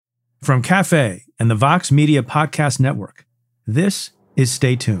From Cafe and the Vox Media Podcast Network, this is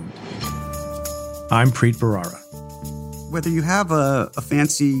Stay Tuned. I'm Preet Bharara. Whether you have a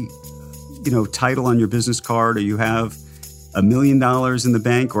fancy, title on your business card, or you have $1 million in the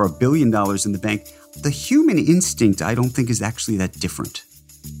bank or $1 billion in the bank, the human instinct, I don't think, is actually that different.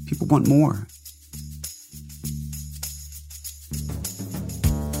 People want more.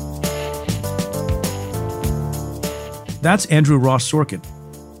 That's Andrew Ross Sorkin.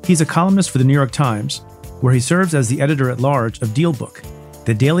 He's a columnist for the New York Times, where he serves as the editor-at-large of DealBook,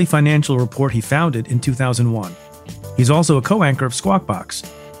 the daily financial report he founded in 2001. He's also a co-anchor of Squawk Box,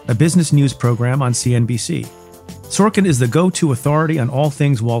 a business news program on CNBC. Sorkin is the go-to authority on all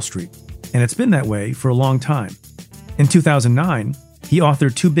things Wall Street, and it's been that way for a long time. In 2009, he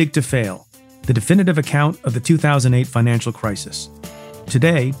authored Too Big to Fail, the definitive account of the 2008 financial crisis.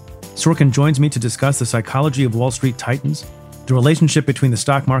 Today, Sorkin joins me to discuss the psychology of Wall Street titans, the relationship between the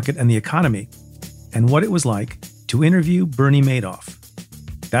stock market and the economy, and what it was like to interview Bernie Madoff.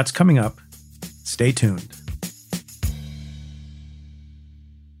 That's coming up. Stay tuned.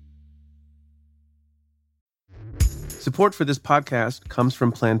 Support for this podcast comes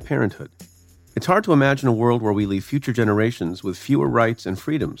from Planned Parenthood. It's hard to imagine a world where we leave future generations with fewer rights and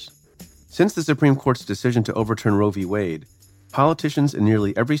freedoms. Since the Supreme Court's decision to overturn Roe v. Wade, politicians in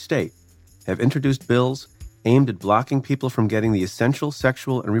nearly every state have introduced bills aimed at blocking people from getting the essential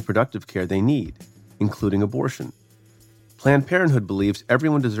sexual and reproductive care they need, including abortion. Planned Parenthood believes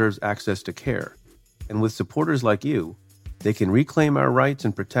everyone deserves access to care, and with supporters like you, they can reclaim our rights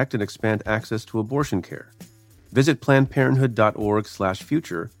and protect and expand access to abortion care. Visit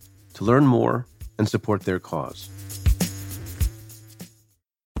PlannedParenthood.org/future to learn more and support their cause.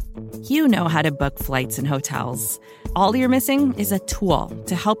 You know how to book flights and hotels. All you're missing is a tool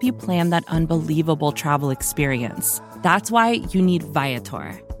to help you plan that unbelievable travel experience. That's why you need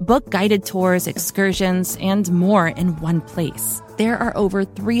Viator. Book guided tours, excursions, and more in one place. There are over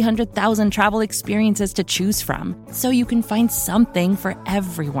 300,000 travel experiences to choose from, so you can find something for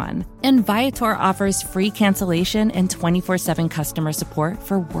everyone. And Viator offers free cancellation and 24/7 customer support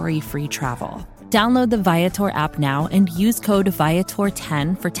for worry-free travel. Download the Viator app now and use code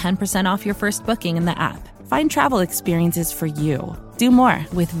Viator10 for 10% off your first booking in the app. Find travel experiences for you. Do more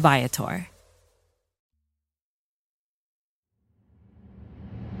with Viator.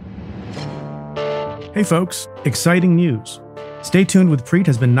 Hey folks, exciting news. Stay Tuned with Preet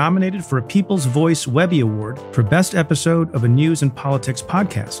has been nominated for a People's Voice Webby Award for Best Episode of a News and Politics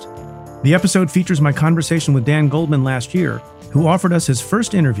Podcast. The episode features my conversation with Dan Goldman last year, who offered us his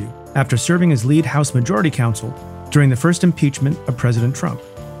first interview after serving as lead House Majority Counsel during the first impeachment of President Trump.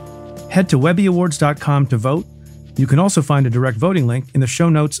 Head to webbyawards.com to vote. You can also find a direct voting link in the show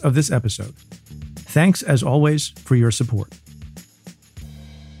notes of this episode. Thanks, as always, for your support.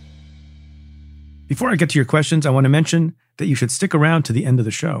 Before I get to your questions, I want to mention that you should stick around to the end of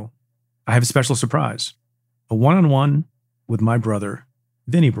the show. I have a special surprise, a one-on-one with my brother,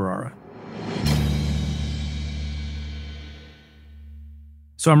 Vinny Bharara.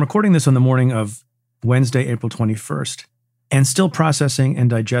 So I'm recording this on the morning of Wednesday, April 21st, and still processing and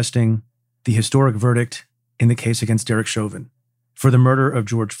digesting the historic verdict in the case against Derek Chauvin for the murder of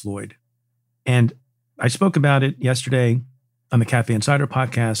George Floyd. And I spoke about it yesterday on the Cafe Insider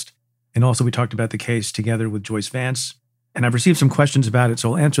podcast, and also we talked about the case together with Joyce Vance, and I've received some questions about it,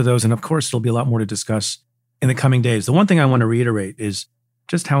 so I'll answer those, and of course there'll be a lot more to discuss in the coming days. The one thing I want to reiterate is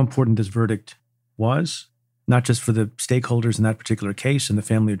just how important this verdict was, not just for the stakeholders in that particular case and the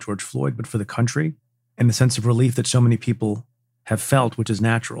family of George Floyd, but for the country and the sense of relief that so many people have felt, which is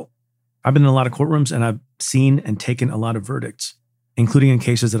natural. I've been in a lot of courtrooms and I've seen and taken a lot of verdicts, including in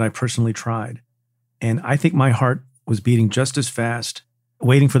cases that I personally tried. And I think my heart was beating just as fast,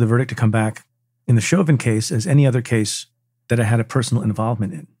 waiting for the verdict to come back in the Chauvin case as any other case that I had a personal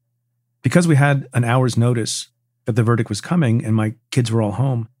involvement in. Because we had an hour's notice that the verdict was coming and my kids were all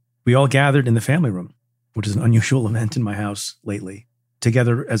home, we all gathered in the family room, which is an unusual event in my house lately,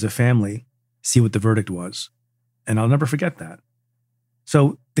 together as a family, see what the verdict was. And I'll never forget that.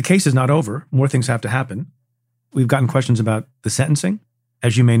 So the case is not over. More things have to happen. We've gotten questions about the sentencing.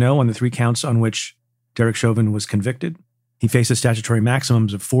 As you may know, on the 3 counts on which Derek Chauvin was convicted, he faces statutory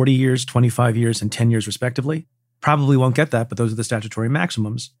maximums of 40 years, 25 years, and 10 years respectively. Probably won't get that, but those are the statutory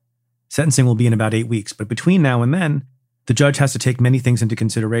maximums. Sentencing will be in about 8 weeks. But between now and then, the judge has to take many things into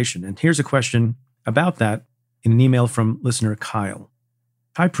consideration. And here's a question about that in an email from listener Kyle.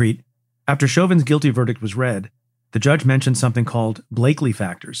 Hi, Preet. After Chauvin's guilty verdict was read, the judge mentioned something called Blakely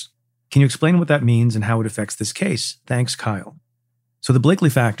factors. Can you explain what that means and how it affects this case? Thanks, Kyle. So the Blakely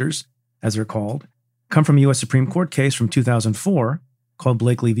factors, as they're called, come from a U.S. Supreme Court case from 2004 called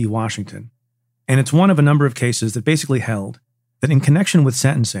Blakely v. Washington. And it's one of a number of cases that basically held that in connection with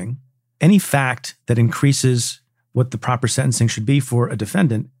sentencing, any fact that increases what the proper sentencing should be for a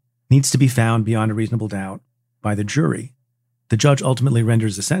defendant needs to be found beyond a reasonable doubt by the jury. The judge ultimately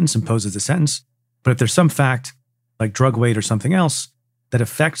renders the sentence, imposes the sentence, but if there's some fact, like drug weight or something else, that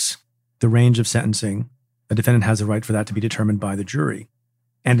affects the range of sentencing, the defendant has a right for that to be determined by the jury.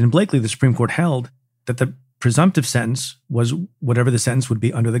 And in Blakely, the Supreme Court held that the presumptive sentence was whatever the sentence would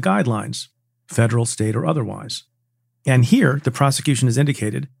be under the guidelines, federal, state, or otherwise. And here, the prosecution has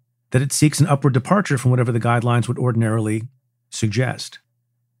indicated that it seeks an upward departure from whatever the guidelines would ordinarily suggest,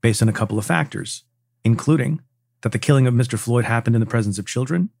 based on a couple of factors, including that the killing of Mr. Floyd happened in the presence of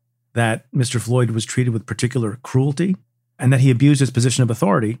children, that Mr. Floyd was treated with particular cruelty, and that he abused his position of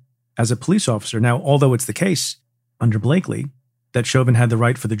authority as a police officer. Now, although it's the case under Blakely that Chauvin had the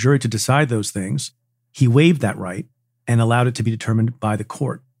right for the jury to decide those things, he waived that right and allowed it to be determined by the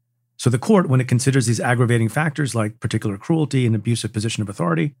court. So the court, when it considers these aggravating factors like particular cruelty and abusive position of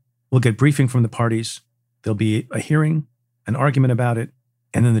authority, will get briefing from the parties. There'll be a hearing, an argument about it,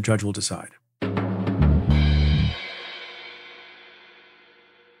 and then the judge will decide.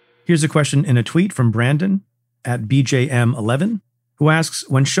 Here's a question in a tweet from Brandon at BJM11, who asks,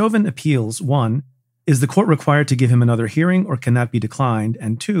 when Chauvin appeals, 1, is the court required to give him another hearing or can that be declined?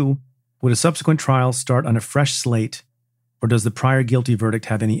 And 2, would a subsequent trial start on a fresh slate or does the prior guilty verdict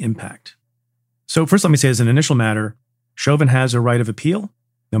have any impact? So first, let me say as an initial matter, Chauvin has a right of appeal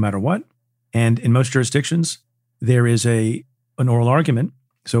no matter what. And in most jurisdictions, there is an oral argument.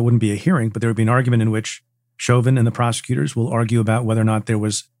 So it wouldn't be a hearing, but there would be an argument in which Chauvin and the prosecutors will argue about whether or not there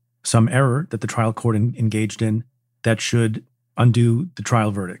was some error that the trial court engaged in that should undo the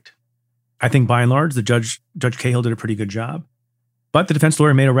trial verdict. I think by and large, Judge Cahill did a pretty good job. But the defense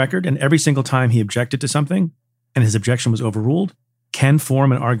lawyer made a record, and every single time he objected to something and his objection was overruled, can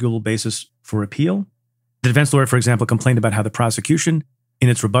form an arguable basis for appeal. The defense lawyer, for example, complained about how the prosecution, in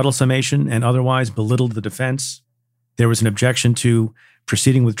its rebuttal summation and otherwise, belittled the defense. There was an objection to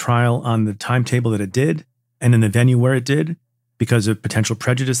proceeding with trial on the timetable that it did and in the venue where it did because of potential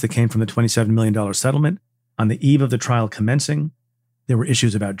prejudice that came from the $27 million settlement. On the eve of the trial commencing, there were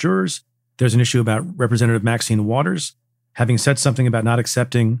issues about jurors. There's an issue about Representative Maxine Waters having said something about not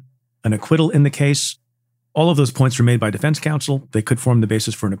accepting an acquittal in the case. All of those points were made by defense counsel. They could form the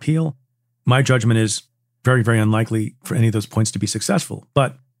basis for an appeal. My judgment is very, very unlikely for any of those points to be successful.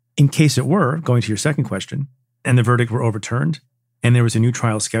 But in case it were, going to your second question, and the verdict were overturned, and there was a new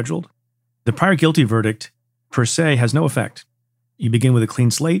trial scheduled, the prior guilty verdict per se has no effect. You begin with a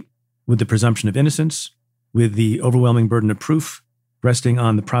clean slate, with the presumption of innocence, with the overwhelming burden of proof resting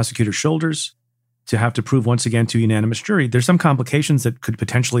on the prosecutor's shoulders to have to prove once again to a unanimous jury. There's some complications that could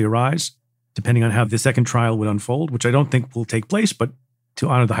potentially arise depending on how the second trial would unfold, which I don't think will take place, but to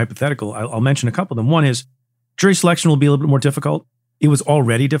honor the hypothetical, I'll mention a couple of them. One is jury selection will be a little bit more difficult. It was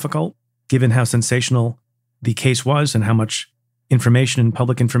already difficult given how sensational the case was and how much information and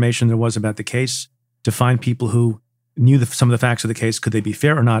public information there was about the case to find people who knew some of the facts of the case. Could they be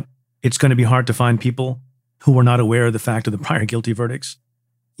fair or not? It's going to be hard to find people who were not aware of the fact of the prior guilty verdicts.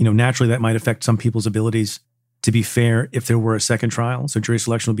 Naturally, that might affect some people's abilities to be fair if there were a second trial. So jury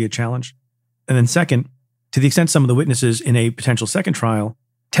selection will be a challenge. And then second, to the extent some of the witnesses in a potential second trial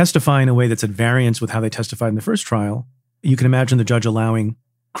testify in a way that's at variance with how they testified in the first trial, you can imagine the judge allowing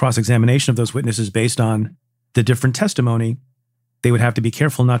cross-examination of those witnesses based on the different testimony. They would have to be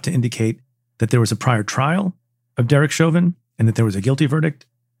careful not to indicate that there was a prior trial of Derek Chauvin and that there was a guilty verdict.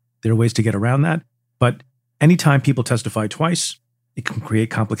 There are ways to get around that. But anytime people testify twice, it can create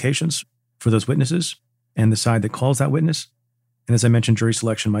complications for those witnesses and the side that calls that witness. And as I mentioned, jury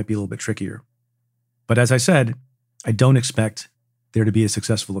selection might be a little bit trickier. But as I said, I don't expect there to be a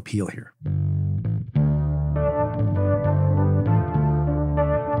successful appeal here.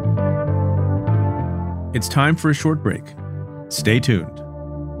 It's time for a short break. Stay tuned.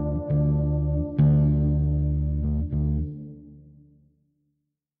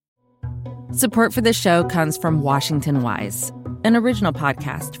 Support for this show comes from Washington Wise, an original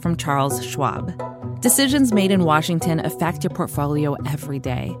podcast from Charles Schwab. Decisions made in Washington affect your portfolio every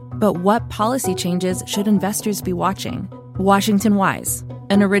day. But what policy changes should investors be watching? Washington Wise,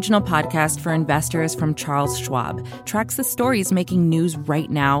 an original podcast for investors from Charles Schwab, tracks the stories making news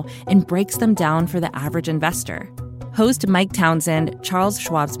right now and breaks them down for the average investor. Host Mike Townsend, Charles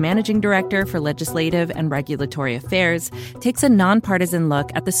Schwab's managing director for legislative and regulatory affairs, takes a nonpartisan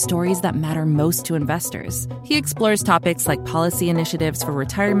look at the stories that matter most to investors. He explores topics like policy initiatives for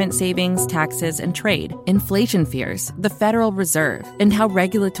retirement savings, taxes, and trade, inflation fears, the Federal Reserve, and how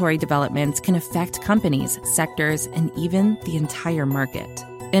regulatory developments can affect companies, sectors, and even the entire market.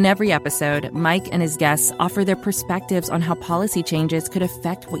 In every episode, Mike and his guests offer their perspectives on how policy changes could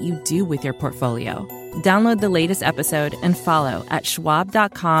affect what you do with your portfolio. Download the latest episode and follow at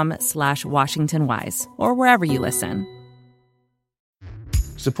schwab.com/WashingtonWise or wherever you listen.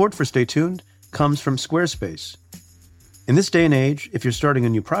 Support for Stay Tuned comes from Squarespace. In this day and age, if you're starting a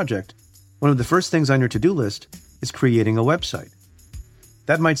new project, one of the first things on your to-do list is creating a website.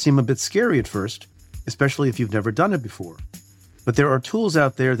 That might seem a bit scary at first, especially if you've never done it before. But there are tools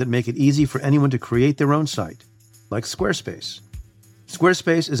out there that make it easy for anyone to create their own site, like Squarespace.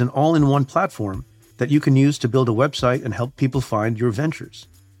 Squarespace is an all-in-one platform that you can use to build a website and help people find your ventures.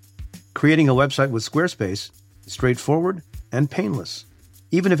 Creating a website with Squarespace is straightforward and painless,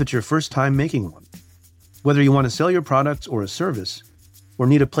 even if it's your first time making one. Whether you want to sell your products or a service, or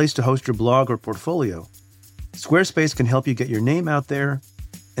need a place to host your blog or portfolio, Squarespace can help you get your name out there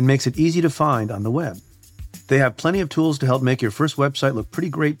and makes it easy to find on the web. They have plenty of tools to help make your first website look pretty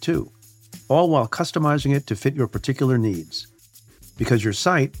great too, all while customizing it to fit your particular needs. Because your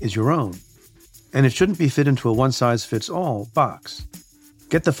site is your own, and it shouldn't be fit into a one-size-fits-all box.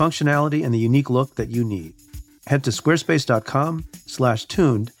 Get the functionality and the unique look that you need. Head to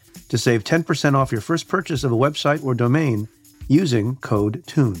squarespace.com/tuned to save 10% off your first purchase of a website or domain using code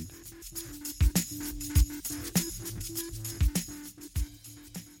TUNED.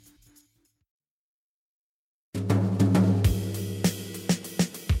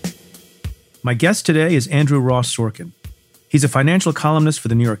 My guest today is Andrew Ross Sorkin. He's a financial columnist for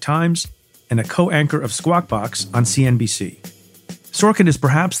the New York Times and a co-anchor of Squawk Box on CNBC. Sorkin is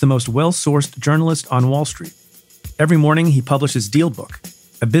perhaps the most well-sourced journalist on Wall Street. Every morning, he publishes Deal Book,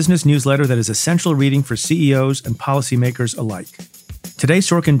 a business newsletter that is essential reading for CEOs and policymakers alike. Today,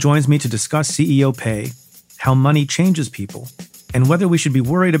 Sorkin joins me to discuss CEO pay, how money changes people, and whether we should be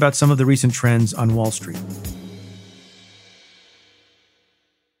worried about some of the recent trends on Wall Street.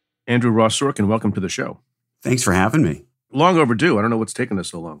 Andrew Ross Sorkin, welcome to the show. Thanks for having me. Long overdue. I don't know what's taken us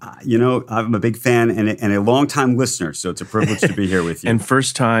so long. I'm a big fan and a long-time listener, so it's a privilege to be here with you. And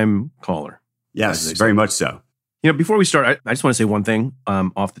first-time caller. Yes, very much so. Before we start, I just want to say one thing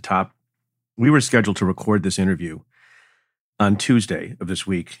off the top. We were scheduled to record this interview on Tuesday of this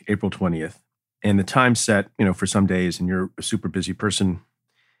week, April 20th. And the time set, for some days, and you're a super busy person,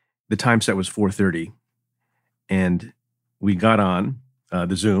 the time set was 4:30. And we got on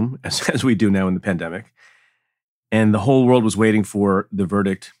the Zoom, as we do now in the pandemic. And the whole world was waiting for the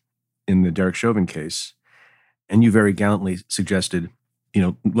verdict in the Derek Chauvin case. And you very gallantly suggested,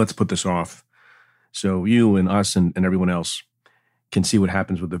 let's put this off so you and us and everyone else can see what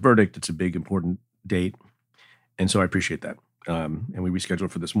happens with the verdict. It's a big, important date. And so I appreciate that. And we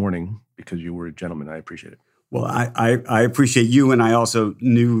rescheduled for this morning because you were a gentleman. I appreciate it. Well, I appreciate you. And I also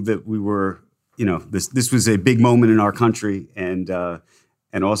knew that we were, this was a big moment in our country.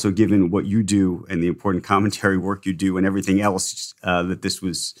 And also given what you do and the important commentary work you do and everything else, that this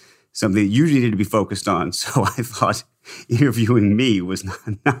was something that you needed to be focused on. So I thought interviewing me was not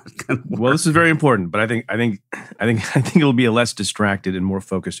going to work. Well, this is very important, but I think it'll be a less distracted and more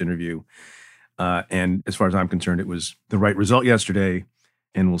focused interview. And as far as I'm concerned, it was the right result yesterday,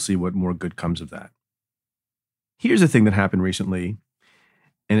 and we'll see what more good comes of that. Here's a thing that happened recently,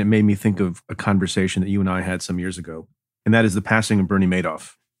 and it made me think of a conversation that you and I had some years ago. And that is the passing of Bernie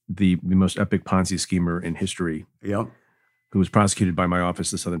Madoff, the most epic Ponzi schemer in history, Yep. Who was prosecuted by my office,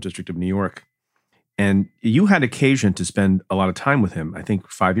 the Southern District of New York. And you had occasion to spend a lot of time with him, I think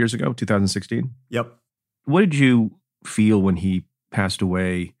 5 years ago, 2016? Yep. What did you feel when he passed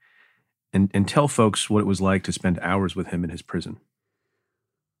away? And tell folks what it was like to spend hours with him in his prison.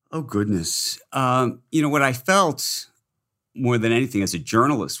 Oh, goodness. What I felt more than anything as a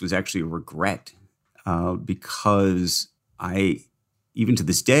journalist was actually a regret. Because I, even to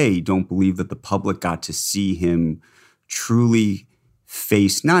this day, don't believe that the public got to see him truly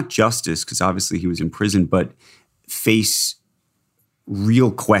face not justice, because obviously he was in prison, but face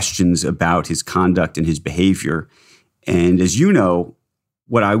real questions about his conduct and his behavior. And as you know,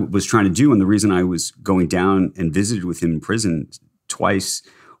 what I was trying to do, and the reason I was going down and visited with him in prison twice,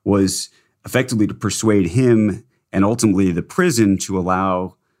 was effectively to persuade him and ultimately the prison to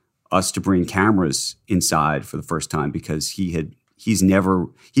allow us to bring cameras inside for the first time, because he's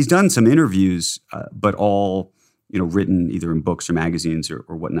done some interviews, but all, written either in books or magazines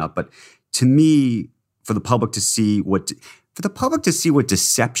or whatnot. But to me, for the public to see what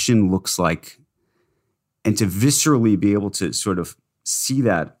deception looks like, and to viscerally be able to sort of see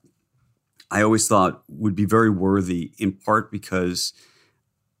that, I always thought would be very worthy, in part because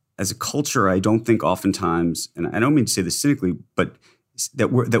as a culture, I don't think oftentimes, and I don't mean to say this cynically, but that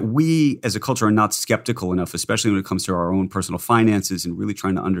we as a culture are not skeptical enough, especially when it comes to our own personal finances and really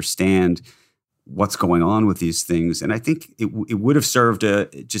trying to understand what's going on with these things. And I think it would have served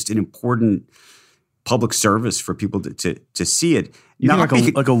just an important public service for people to see it. You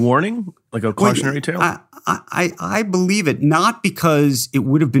think like a warning, like a cautionary tale? I believe it, not because it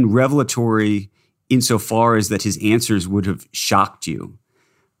would have been revelatory insofar as that his answers would have shocked you,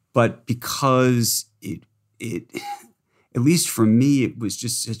 but because it at least for me, it was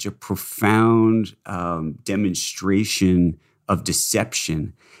just such a profound demonstration of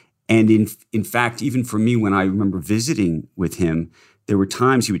deception. And in fact, even for me, when I remember visiting with him, there were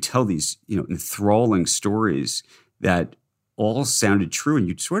times he would tell these, enthralling stories that all sounded true, and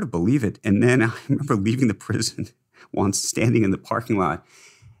you'd sort of believe it. And then I remember leaving the prison once, standing in the parking lot,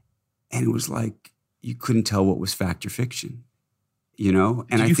 and it was like you couldn't tell what was fact or fiction, And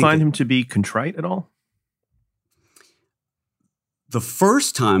Did you find him to be contrite at all? The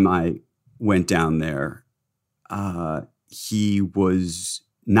first time I went down there, he was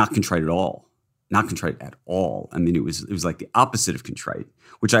not contrite at all. Not contrite at all. I mean, it was like the opposite of contrite,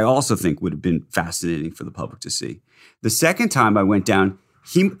 which I also think would have been fascinating for the public to see. The second time I went down,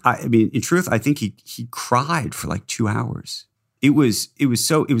 in truth, I think he cried for like 2 hours. It was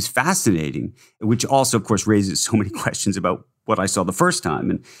fascinating, which also, of course, raises so many questions about what I saw the first time.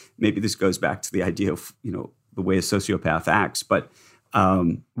 And maybe this goes back to the idea of, the way a sociopath acts. But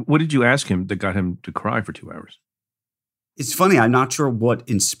what did you ask him that got him to cry for 2 hours? It's funny. I'm not sure what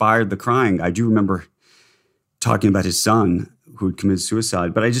inspired the crying. I do remember talking about his son who had committed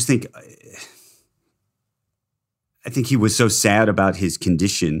suicide, but I just think he was so sad about his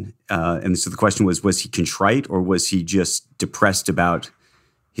condition. And so the question was he contrite, or was he just depressed about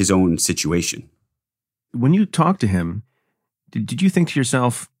his own situation? When you talked to him, did you think to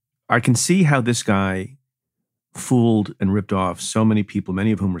yourself, I can see how this guy fooled and ripped off so many people,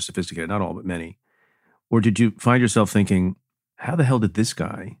 many of whom were sophisticated, not all, but many? Or did you find yourself thinking, how the hell did this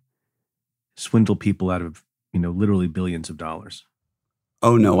guy swindle people out of, literally billions of dollars?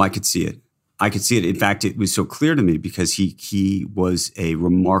 Oh, no, I could see it. In fact, it was so clear to me because he was a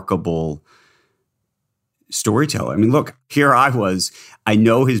remarkable storyteller. I mean, look, here I was. I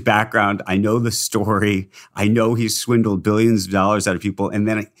know his background. I know the story. I know he's swindled billions of dollars out of people. And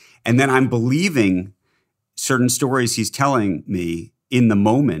then I'm believing certain stories he's telling me in the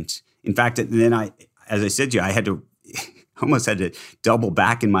moment. In fact, then as I said to you, I had to almost had to double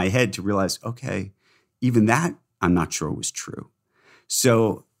back in my head to realize, okay, even that I'm not sure was true.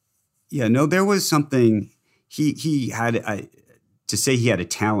 So, yeah, no, there was something he had. To say he had a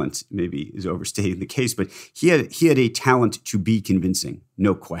talent maybe is overstating the case, but he had a talent to be convincing,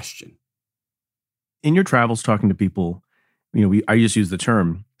 no question. In your travels, talking to people, I just use the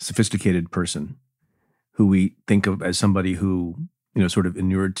term sophisticated person, who we think of as somebody who sort of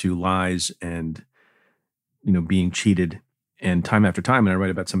inured to lies and being cheated, and time after time, and I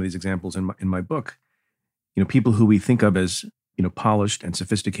write about some of these examples in my book. People who we think of as polished and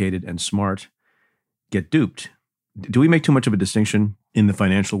sophisticated and smart get duped. Do we make too much of a distinction in the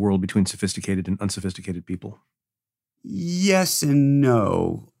financial world between sophisticated and unsophisticated people? Yes and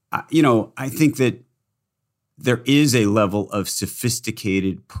no. I think that there is a level of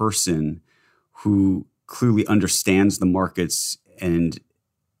sophisticated person who clearly understands the markets and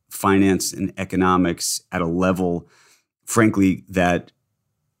finance and economics at a level, frankly, that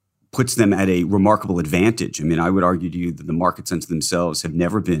puts them at a remarkable advantage. I mean, I would argue to you that the markets unto themselves have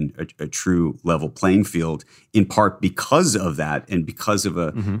never been a true level playing field, in part because of that and because of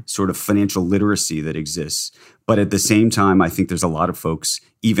a sort of financial literacy that exists. But at the same time, I think there's a lot of folks,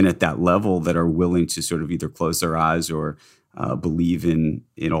 even at that level, that are willing to sort of either close their eyes or believe in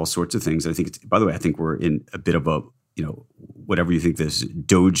all sorts of things. I think, by the way, I think we're in a bit of a, whatever you think this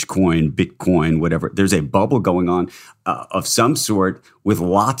Dogecoin, Bitcoin, whatever, there's a bubble going on of some sort with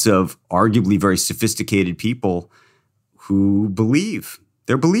lots of arguably very sophisticated people who believe.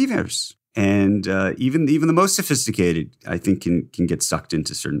 They're believers. And even the most sophisticated, I think, can get sucked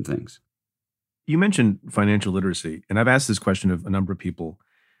into certain things. You mentioned financial literacy, and I've asked this question of a number of people.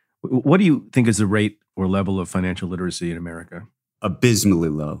 What do you think is the rate or level of financial literacy in America? Abysmally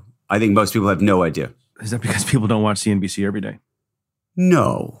low. I think most people have no idea. Is that because people don't watch CNBC every day?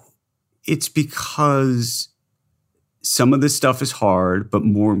 No. It's because some of this stuff is hard, but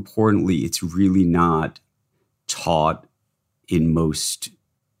more importantly, it's really not taught in most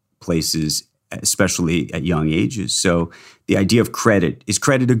places especially at young ages. So the idea of credit, is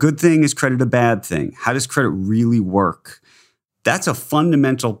credit a good thing? Is credit a bad thing? How does credit really work? That's a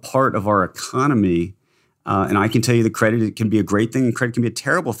fundamental part of our economy. And I can tell you that credit, it can be a great thing and credit can be a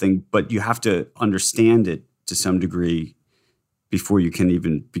terrible thing, but you have to understand it to some degree before you can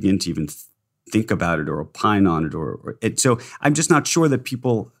even begin to even think about it or opine on it. So I'm just not sure that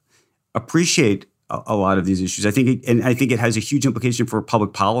people appreciate a lot of these issues. I think it has a huge implication for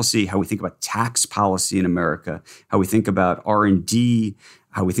public policy, how we think about tax policy in America, how we think about R&D,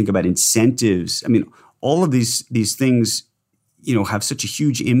 how we think about incentives. I mean, all of these things, have such a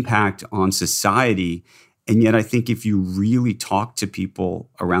huge impact on society. And yet I think if you really talk to people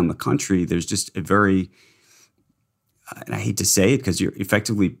around the country, there's just a very, and I hate to say it because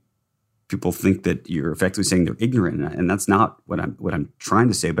people think that you're effectively saying they're ignorant, and that's not what I'm trying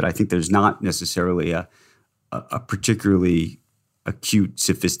to say. But I think there's not necessarily a particularly acute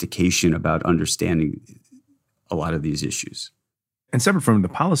sophistication about understanding a lot of these issues. And separate from the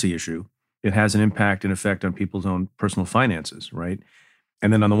policy issue, it has an impact and effect on people's own personal finances, right?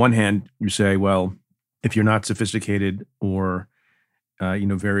 And then on the one hand, you say, well, if you're not sophisticated or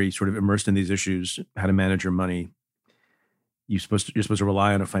very sort of immersed in these issues, how to manage your money, you're supposed to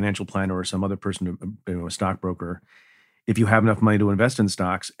rely on a financial planner or some other person, a stockbroker, if you have enough money to invest in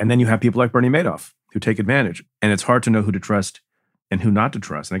stocks. And then you have people like Bernie Madoff who take advantage. And it's hard to know who to trust and who not to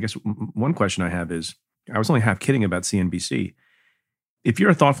trust. And I guess one question I have is, I was only half kidding about CNBC. If you're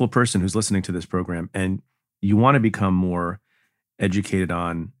a thoughtful person who's listening to this program and you want to become more educated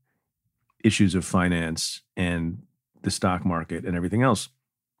on issues of finance and the stock market and everything else,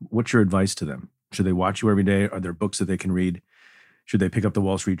 what's your advice to them? Should they watch you every day? Are there books that they can read? Should they pick up the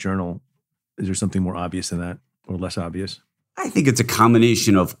Wall Street Journal? Is there something more obvious than that or less obvious? I think it's a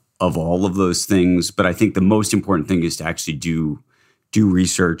combination of all of those things, but I think the most important thing is to actually do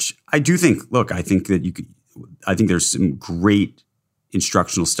research. I think that I think there's some great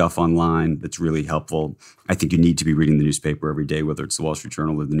instructional stuff online that's really helpful. I think you need to be reading the newspaper every day, whether it's the Wall Street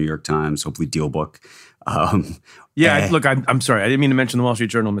Journal or the New York Times, hopefully DealBook. Look, I'm sorry. I didn't mean to mention the Wall Street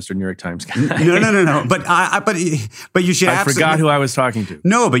Journal, Mr. New York Times guy. No. But you should I forgot who I was talking to.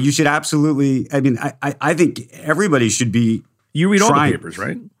 No, but you should absolutely. I mean, I think everybody should be. You read all the papers,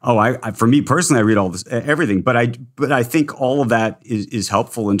 right? Oh, for me personally, I read all this, everything. But I think all of that is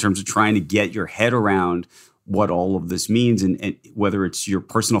helpful in terms of trying to get your head around what all of this means, and whether it's your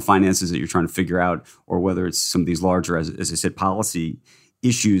personal finances that you're trying to figure out, or whether it's some of these larger, as I said, policy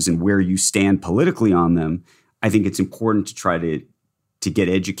issues and where you stand politically on them. I think it's important to try to get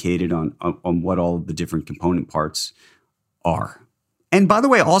educated on what all of the different component parts are. And by the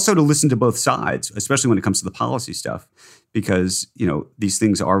way, also to listen to both sides, especially when it comes to the policy stuff, because these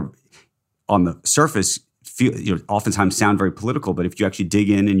things are on the surface oftentimes sound very political, but if you actually dig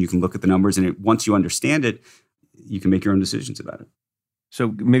in and you can look at the numbers and once you understand it, you can make your own decisions about it.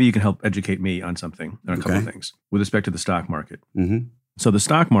 So maybe you can help educate me on something, on a couple of things with respect to the stock market. Mm-hmm. So the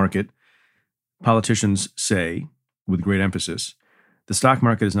stock market, politicians say with great emphasis, the stock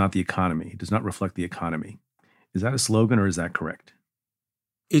market is not the economy. It does not reflect the economy. Is that a slogan or is that correct?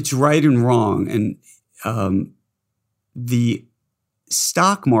 It's right and wrong. And the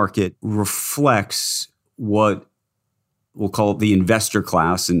stock market reflects what we'll call the investor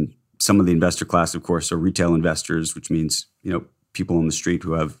class. And some of the investor class, of course, are retail investors, which means, people on the street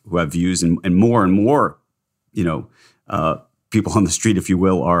who have views, and more, people on the street, if you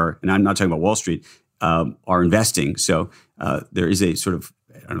will, are, and I'm not talking about Wall Street, are investing. So there is a sort of,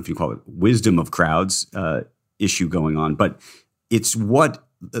 I don't know if you call it wisdom of crowds issue going on, but it's what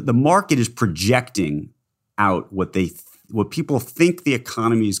the market is projecting out what people think the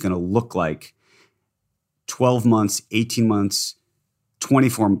economy is going to look like 12 months, 18 months,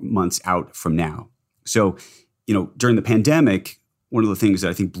 24 months out from now. So, during the pandemic, one of the things that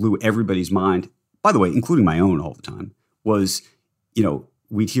I think blew everybody's mind, by the way, including my own all the time, was,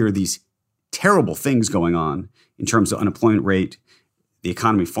 we'd hear these terrible things going on in terms of unemployment rate, the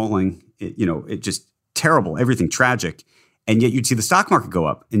economy falling, it just terrible, everything tragic. And yet you'd see the stock market go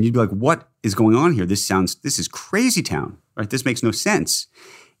up and you'd be like, what is going on here? This is crazy town, right? This makes no sense.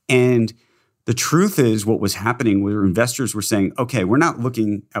 And the truth is what was happening where investors were saying, okay, we're not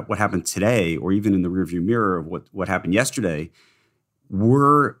looking at what happened today or even in the rearview mirror of what happened yesterday.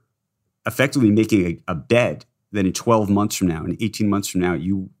 We're effectively making a bet that in 12 months from now, in 18 months from now,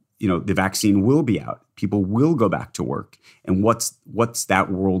 the vaccine will be out. People will go back to work. And what's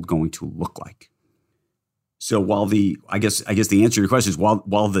that world going to look like? So while I guess the answer to your question is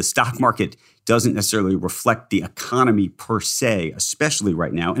while the stock market doesn't necessarily reflect the economy per se, especially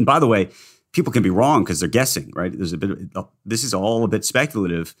right now. And by the way, people can be wrong because they're guessing, right? This is all a bit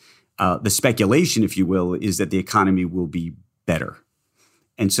speculative. the speculation, if you will, is that the economy will be better.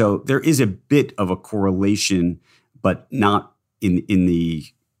 And so there is a bit of a correlation, but not in the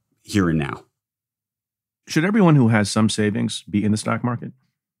here and now. Should everyone who has some savings be in the stock market?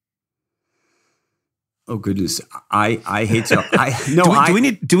 Oh goodness, I hate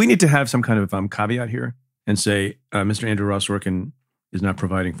to. Do we need to have some kind of caveat here and say, Mr. Andrew Ross Sorkin is not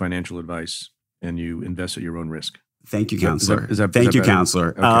providing financial advice, and you invest at your own risk? Thank you, counselor. Thank you,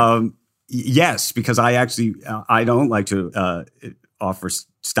 counselor. Okay. Yes, because I don't like to offer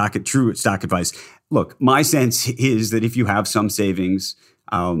true stock advice. Look, my sense is that if you have some savings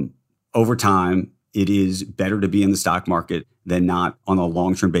over time, it is better to be in the stock market than not on a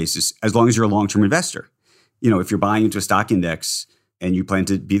long-term basis, as long as you're a long-term investor. If you're buying into a stock index and you plan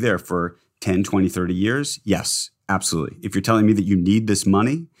to be there for 10, 20, 30 years, yes, absolutely. If you're telling me that you need this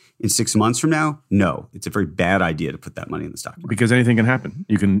money in 6 months from now, no, it's a very bad idea to put that money in the stock market. Because anything can happen.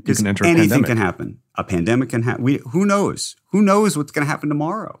 You can enter a pandemic. Anything can happen. A pandemic can happen. Who knows? Who knows what's going to happen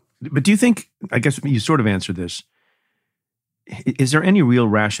tomorrow? But do you think, I guess you sort of answered this, is there any real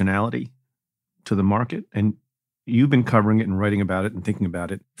rationality to the market? And you've been covering it and writing about it and thinking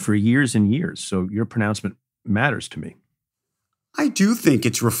about it for years and years. So your pronouncement matters to me. I do think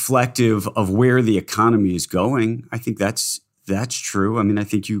it's reflective of where the economy is going. I think that's true. I mean, I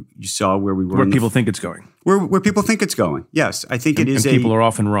think you saw where we were. Where people think it's going. Where people think it's going. Yes, I think it is. And people are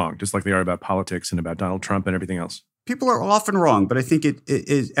often wrong, just like they are about politics and about Donald Trump and everything else. People are often wrong, but I think it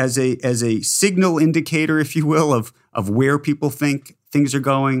is as a signal indicator, if you will, of where people think things are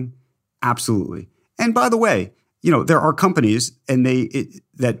going. Absolutely. And by the way, there are companies and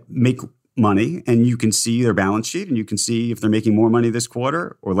that make money, and you can see their balance sheet, and you can see if they're making more money this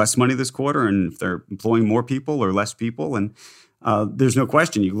quarter or less money this quarter, and if they're employing more people or less people. And there's no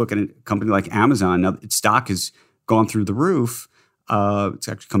question. You look at a company like Amazon, now its stock has gone through the roof. It's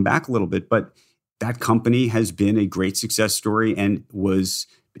actually come back a little bit, but that company has been a great success story and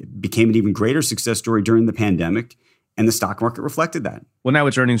became an even greater success story during the pandemic, and the stock market reflected that. Well, now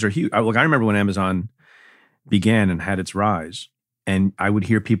its earnings are huge. I remember when Amazon began and had its rise, and I would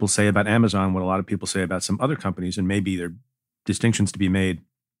hear people say about Amazon what a lot of people say about some other companies, and maybe there are distinctions to be made.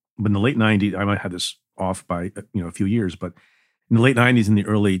 But in the late 90s, I might have this off by a few years, but in the late 90s and the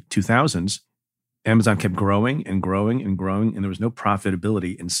early 2000s, Amazon kept growing and growing and growing, and there was no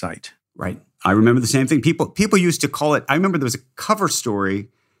profitability in sight. Right. I remember the same thing. People used to call it. I remember there was a cover story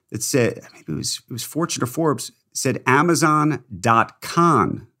that said, maybe it was Fortune or Forbes, said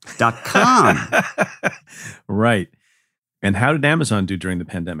Amazon.com. Right. And how did Amazon do during the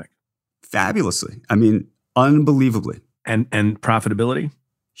pandemic? Fabulously. I mean, unbelievably. And profitability?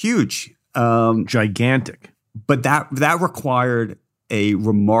 Huge. Gigantic. But that required a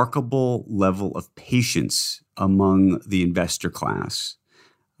remarkable level of patience among the investor class.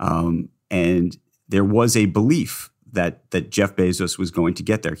 And there was a belief that Jeff Bezos was going to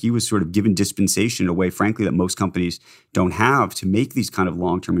get there. He was sort of given dispensation in a way, frankly, that most companies don't have, to make these kind of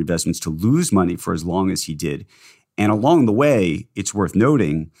long-term investments, to lose money for as long as he did. And along the way, it's worth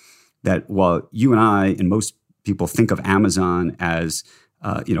noting that while you and I and most people think of Amazon as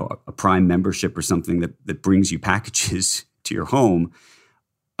a Prime membership or something that brings you packages to your home,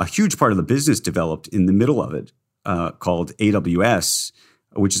 a huge part of the business developed in the middle of it called AWS,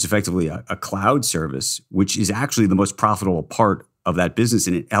 which is effectively a cloud service, which is actually the most profitable part of that business.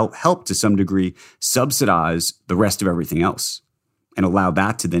 And it helped to some degree subsidize the rest of everything else and allow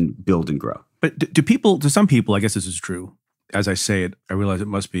that to then build and grow. But to some people, I guess this is true. As I say it, I realize it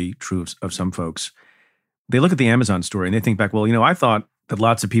must be true of some folks. They look at the Amazon story and they think back, well, I thought that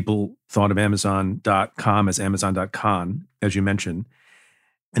lots of people thought of Amazon.com as Amazon.com, as you mentioned.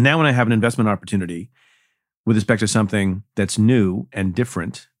 And now when I have an investment opportunity with respect to something that's new and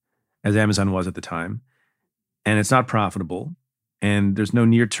different, as Amazon was at the time, and it's not profitable, and there's no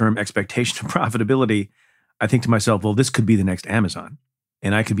near-term expectation of profitability, I think to myself, well, this could be the next Amazon,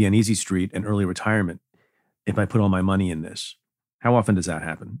 and I could be on easy street and early retirement if I put all my money in this. How often does that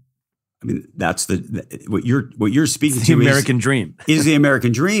happen? I mean, that's what you're speaking it's to. The American dream is the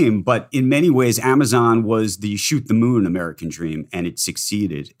American dream, but in many ways, Amazon was the shoot the moon American dream, and it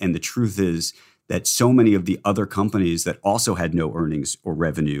succeeded. And the truth is that so many of the other companies that also had no earnings or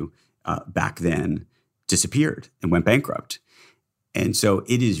revenue back then disappeared and went bankrupt. And so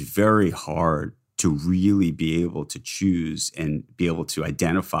it is very hard to really be able to choose and be able to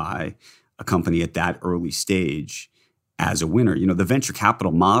identify a company at that early stage as a winner. The venture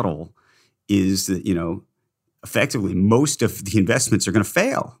capital model is that, effectively most of the investments are going to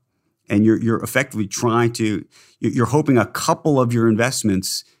fail. And you're effectively you're hoping a couple of your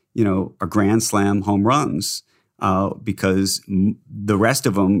investments, are grand slam home runs. because the rest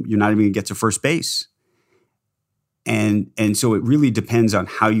of them, you're not even going to get to first base. And so it really depends on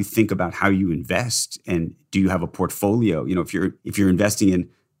how you think about how you invest, and do you have a portfolio? If you're investing in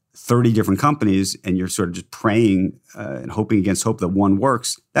 30 different companies and you're sort of just praying and hoping against hope that one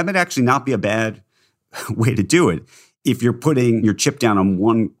works, that might actually not be a bad way to do it. If you're putting your chip down on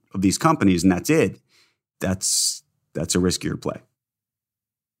one of these companies and that's it, that's a riskier play.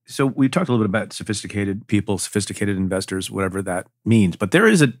 So we talked a little bit about sophisticated people, sophisticated investors, whatever that means. But there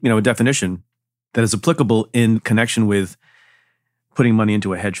is a definition that is applicable in connection with putting money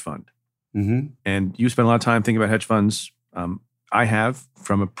into a hedge fund. Mm-hmm. And you spend a lot of time thinking about hedge funds. I have,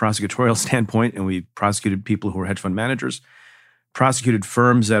 from a prosecutorial standpoint, and we prosecuted people who are hedge fund managers, prosecuted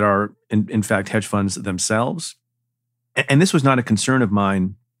firms that are, in fact, hedge funds themselves. And this was not a concern of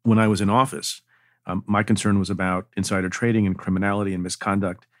mine when I was in office. My concern was about insider trading and criminality and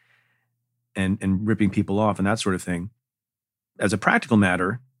misconduct and ripping people off and that sort of thing. As a practical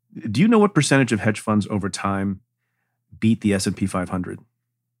matter, do you know what percentage of hedge funds over time beat the S&P 500?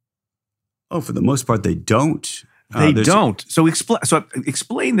 Oh, for the most part, they don't. They don't. So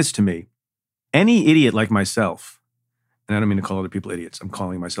explain this to me. Any idiot like myself, and I don't mean to call other people idiots, I'm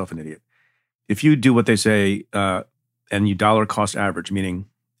calling myself an idiot. If you do what they say and you dollar cost average, meaning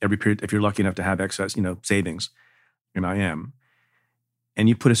every period, if you're lucky enough to have excess, savings, and I am, and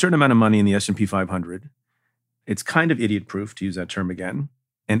you put a certain amount of money in the S&P 500, it's kind of idiot-proof, to use that term again.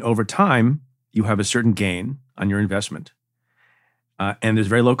 And over time, you have a certain gain on your investment. And there's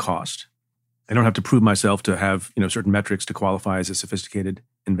very low cost. I don't have to prove myself to have certain metrics to qualify as a sophisticated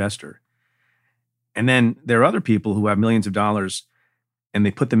investor. And then there are other people who have millions of dollars and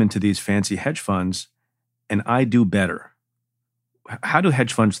they put them into these fancy hedge funds, and I do better. How do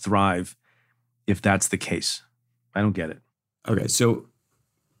hedge funds thrive if that's the case? I don't get it. Okay, so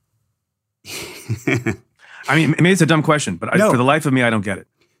I mean, maybe it's a dumb question, but for the life of me, I don't get it.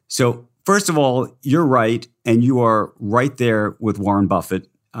 So first of all, you're right, and you are right there with Warren Buffett,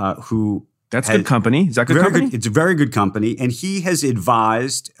 who that's good company. Is that good company? It's a very good company, and he has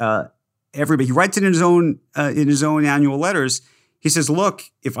advised everybody. He writes it in his own annual letters. He says, "Look,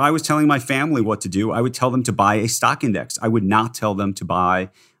 if I was telling my family what to do, I would tell them to buy a stock index. I would not tell them to buy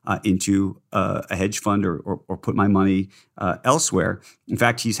into a hedge fund or put my money elsewhere." In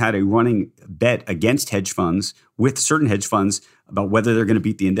fact, he's had a running bet against hedge funds with certain hedge funds about whether they're going to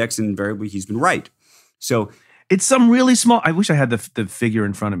beat the index, and invariably he's been right. So it's some really small. I wish I had the figure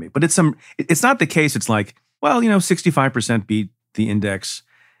in front of me, but it's not the case. It's like, 65% beat the index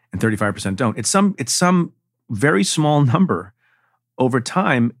and 35% don't. It's some very small number over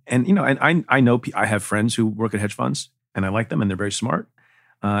time. And I know I have friends who work at hedge funds, and I like them, and they're very smart,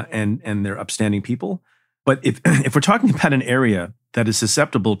 and they're upstanding people. But if we're talking about an area that is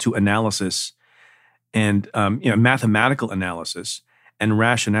susceptible to analysis and mathematical analysis and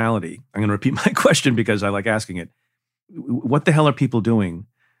rationality, I'm going to repeat my question because I like asking it. What the hell are people doing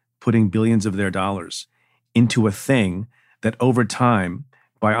putting billions of their dollars into a thing that over time,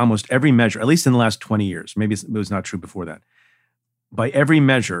 by almost every measure, at least in the last 20 years, maybe it was not true before that, by every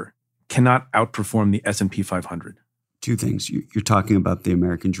measure, cannot outperform the S&P 500? Two things. You're talking about the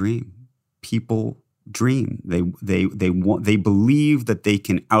American dream. People dream. They believe that they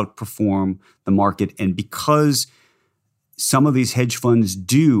can outperform the market, and because some of these hedge funds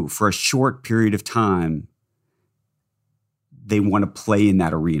do for a short period of time, they want to play in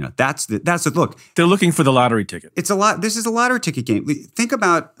that arena. That's the look. They're looking for the lottery ticket. It's a lot. This is a lottery ticket game. Think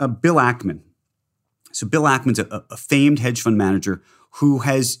about Bill Ackman. So Bill Ackman's a famed hedge fund manager who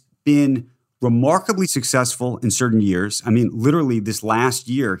has been remarkably successful in certain years. I mean, literally this last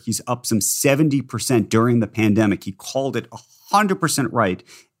year, he's up some 70% during the pandemic. He called it 100% right,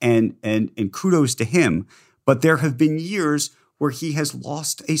 and kudos to him. But there have been years where he has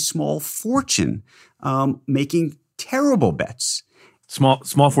lost a small fortune making terrible bets.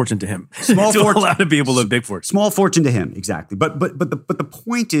 Small fortune to him. Small fortune. A lot of people live big fortune. Small fortune to him, exactly. But the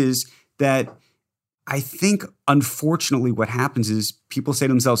point is that I think, unfortunately, what happens is people say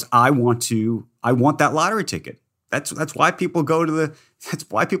to themselves, "I want that lottery ticket." That's why people go to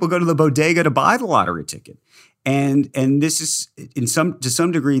the bodega to buy the lottery ticket, and this is to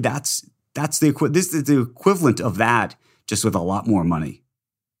some degree this is the equivalent of that, just with a lot more money.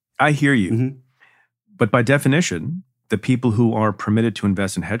 I hear you, Mm-hmm. But by definition, the people who are permitted to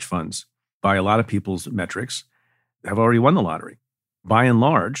invest in hedge funds, by a lot of people's metrics, have already won the lottery. By and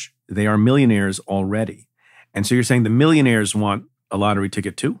large, they are millionaires already. And so you're saying the millionaires want a lottery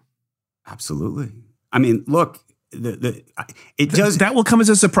ticket too? Absolutely. I mean, look, that will come as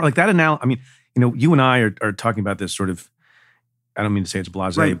a surprise. Like that I mean, you and I are talking about this sort of, I don't mean to say it's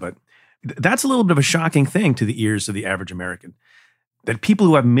blasé, right. but That's a little bit of a shocking thing to the ears of the average American. That people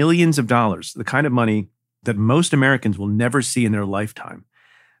who have millions of dollars, the kind of money that most Americans will never see in their lifetime,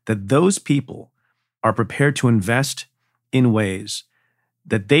 that those people are prepared to invest in ways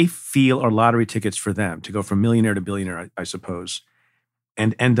that they feel are lottery tickets for them to go from millionaire to billionaire, I suppose,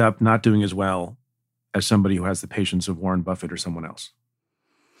 and end up not doing as well as somebody who has the patience of Warren Buffett or someone else.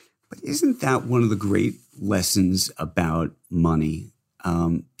 But isn't that one of the great lessons about money?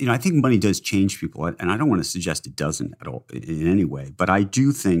 I think money does change people, and I don't want to suggest it doesn't at all in any way. But I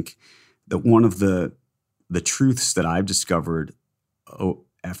do think that one of the truths that I've discovered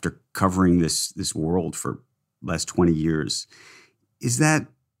after covering this world for the last 20 years is that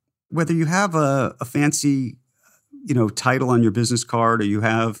whether you have a fancy, title on your business card, or you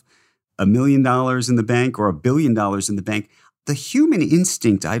have $1 million in the bank or $1 billion in the bank, the human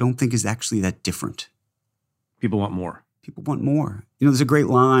instinct, I don't think, is actually that different. People want more. People want more. There's a great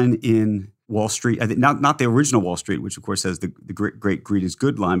line in Wall Street. I think not the original Wall Street, which of course has the great greed is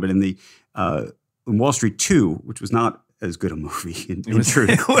good line, but in the in Wall Street 2, which was not as good a movie in truth.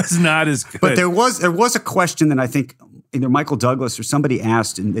 It was not as good. But there was a question that I think either Michael Douglas or somebody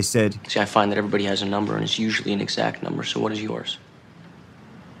asked, and they said, "See, I find that everybody has a number, and it's usually an exact number. So what is yours?"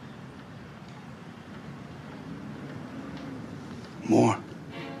 More.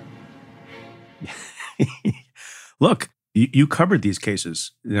 Look, you covered these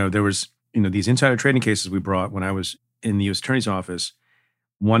cases. There was, these insider trading cases we brought when I was in the U.S. Attorney's office,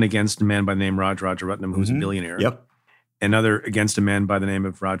 one against a man by the name Rajaratnam, who was a billionaire. Yep. Another against a man by the name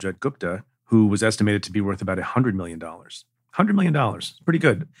of Rajat Gupta, who was estimated to be worth about $100 million. $100 million, pretty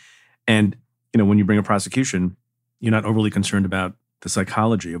good. And, when you bring a prosecution, you're not overly concerned about the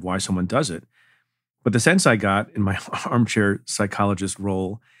psychology of why someone does it. But the sense I got in my armchair psychologist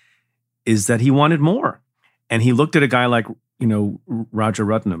role is that he wanted more. And he looked at a guy like,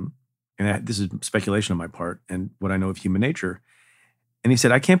 Rajaratnam, and this is speculation on my part and what I know of human nature. And he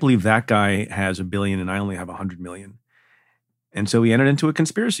said, I can't believe that guy has $1 billion and I only have $100 million. And so he entered into a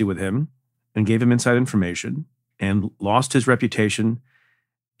conspiracy with him and gave him inside information and lost his reputation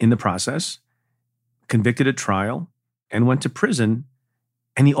in the process, convicted at trial, and went to prison.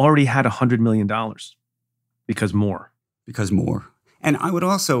 And he already had $100 million because more. Because more. And I would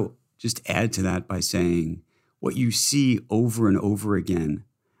also just add to that by saying what you see over and over again,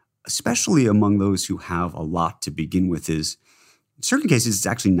 especially among those who have a lot to begin with, is in certain cases, it's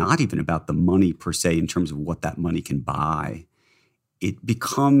actually not even about the money per se in terms of what that money can buy. It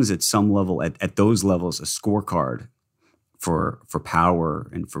becomes at some level, at those levels, a scorecard for power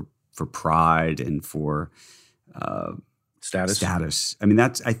and for pride and for status. I mean,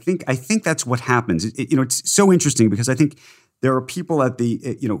 I think that's what happens. It's so interesting because I think there are people at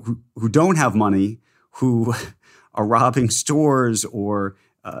the who don't have money who are robbing stores or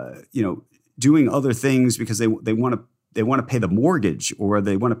doing other things because they want to pay the mortgage or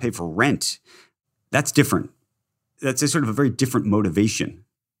they want to pay for rent. That's different. That's a sort of a very different motivation.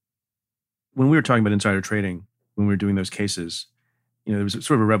 When we were talking about insider trading, when we were doing those cases, there was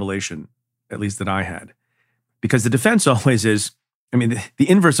sort of a revelation, at least that I had. Because the defense always is, the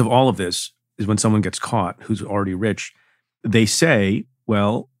inverse of all of this is when someone gets caught who's already rich, they say,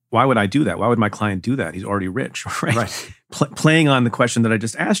 well, why would I do that? Why would my client do that? He's already rich, right? Playing on the question that I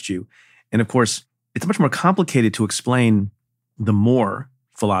just asked you. And of course, it's much more complicated to explain the more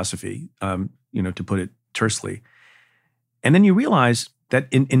philosophy, to put it tersely. And then you realize that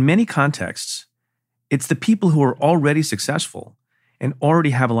in many contexts, it's the people who are already successful and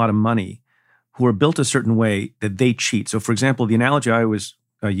already have a lot of money who are built a certain way that they cheat. So for example, the analogy I always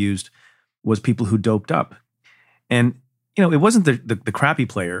used was people who doped up. And, it wasn't the crappy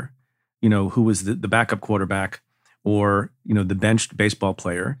player, who was the backup quarterback or, the benched baseball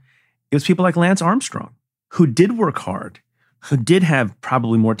player. It was people like Lance Armstrong who did work hard, who did have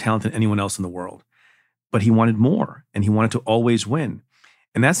probably more talent than anyone else in the world, but he wanted more and he wanted to always win.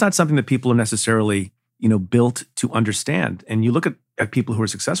 And that's not something that people are necessarily, built to understand. And you look at people who are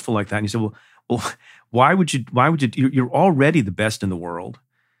successful like that and you say, well, why would you, you're already the best in the world.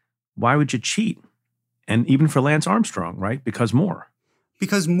 Why would you cheat? And even for Lance Armstrong, right? Because more,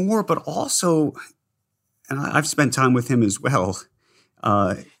 but also, and I've spent time with him as well.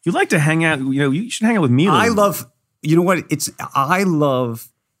 You like to hang out, you should hang out with me. I love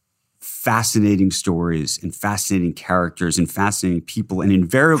fascinating stories and fascinating characters and fascinating people and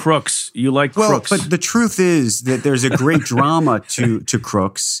invariably crooks. You like crooks. But the truth is that there's a great drama to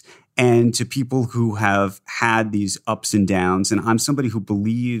crooks and to people who have had these ups and downs. And I'm somebody who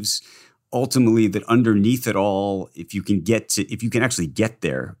believes ultimately that underneath it all, if you can actually get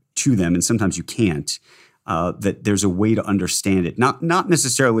there to them, and sometimes you can't, that there's a way to understand it. Not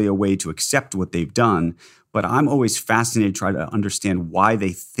necessarily a way to accept what they've done, but I'm always fascinated to try to understand why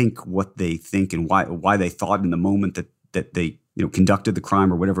they think what they think and why they thought in the moment that they conducted the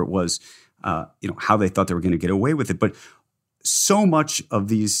crime or whatever it was, how they thought they were going to get away with it. But so much of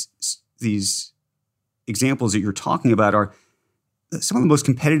these examples that you're talking about are some of the most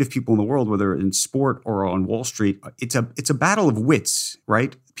competitive people in the world, whether in sport or on Wall Street. It's a battle of wits,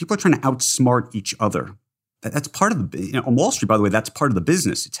 right? People are trying to outsmart each other. That's part of the, on Wall Street, by the way, that's part of the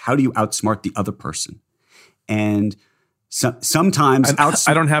business. It's how do you outsmart the other person? And sometimes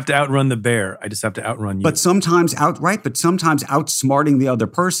I don't have to outrun the bear. I just have to outrun you. But sometimes outsmarting the other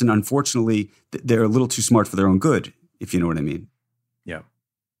person, unfortunately, they're a little too smart for their own good, if you know what I mean. Yeah.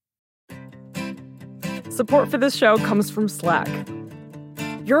 Support for this show comes from Slack.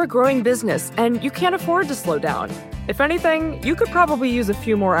 You're a growing business and you can't afford to slow down. If anything, you could probably use a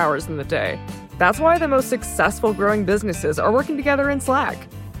few more hours in the day. That's why the most successful growing businesses are working together in Slack.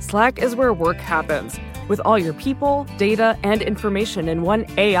 Slack is where work happens, with all your people, data, and information in one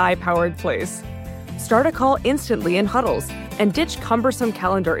AI-powered place. Start a call instantly in huddles and ditch cumbersome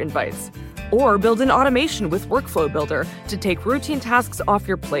calendar invites. Or build an automation with Workflow Builder to take routine tasks off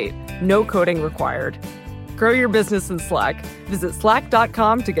your plate. No coding required. Grow your business in Slack. Visit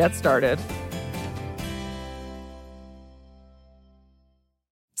slack.com to get started.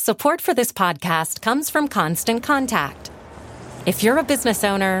 Support for this podcast comes from Constant Contact. If you're a business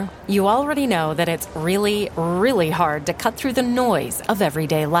owner, you already know that it's really, really hard to cut through the noise of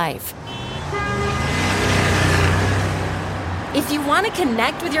everyday life. If you want to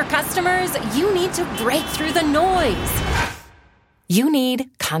connect with your customers, you need to break through the noise. You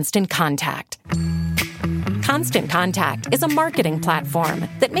need Constant Contact. Constant Contact is a marketing platform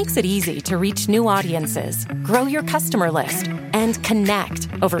that makes it easy to reach new audiences, grow your customer list, and connect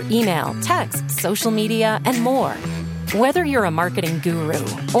over email, text, social media, and more. Whether you're a marketing guru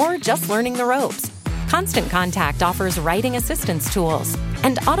or just learning the ropes, Constant Contact offers writing assistance tools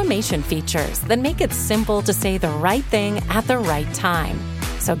and automation features that make it simple to say the right thing at the right time.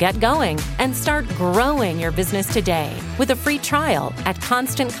 So get going and start growing your business today with a free trial at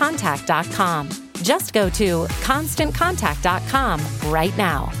ConstantContact.com. Just go to ConstantContact.com right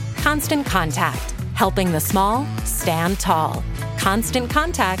now. Constant Contact, helping the small stand tall.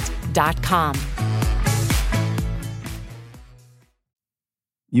 ConstantContact.com.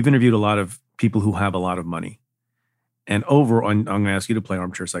 You've interviewed a lot of people who have a lot of money. And I'm going to ask you to play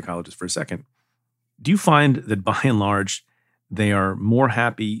armchair psychologist for a second. Do you find that by and large, they are more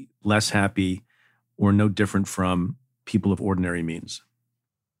happy, less happy, or no different from people of ordinary means?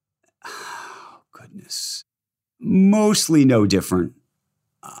 Oh, goodness. Mostly no different.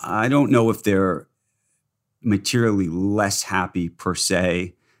 I don't know if they're materially less happy per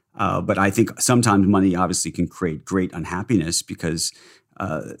se, but I think sometimes money obviously can create great unhappiness because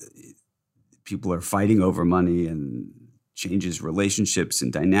people are fighting over money and changes relationships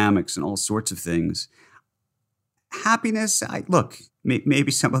and dynamics and all sorts of things. Happiness,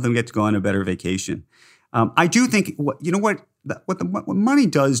 maybe some of them get to go on a better vacation. I do think what money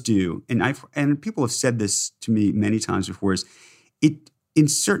does do, and people have said this to me many times before, is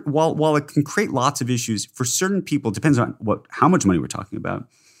while it can create lots of issues for certain people, depends on how much money we're talking about.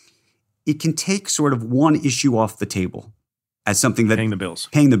 It can take sort of one issue off the table as something that paying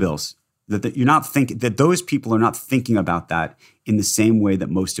the bills. That you're not thinking, that those people are not thinking about that in the same way that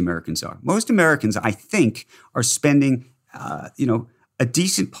most Americans are. Most Americans, I think, are spending a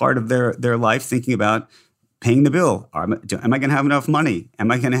decent part of their life thinking about paying the bill. Am I going to have enough money?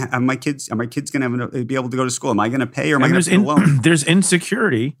 Am I going to have my kids? Are my kids going to be able to go to school? Am I going to pay, or am I going to pay the loan? There's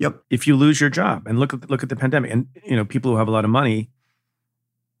insecurity. Yep. If you lose your job, and look at the pandemic, and people who have a lot of money,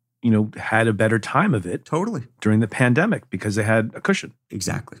 had a better time of it totally during the pandemic because they had a cushion.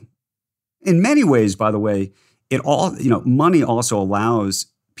 Exactly. In many ways, by the way, money also allows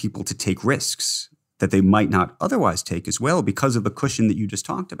people to take risks that they might not otherwise take as well because of the cushion that you just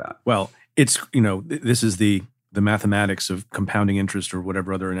talked about. Well, it's, this is the mathematics of compounding interest or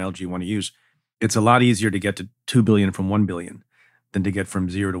whatever other analogy you want to use. It's a lot easier to get to 2 billion from 1 billion than to get from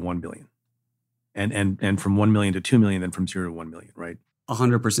 0 to 1 billion. And from 1 million to 2 million than from 0 to 1 million, right?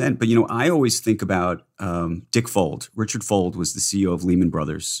 100%. But, I always think about Dick Fuld. Richard Fuld was the CEO of Lehman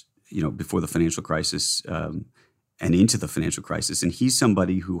Brothers, before the financial crisis and into the financial crisis. And he's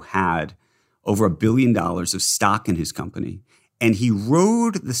somebody who had over $1 billion of stock in his company. And he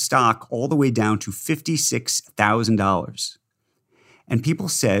rode the stock all the way down to $56,000. And people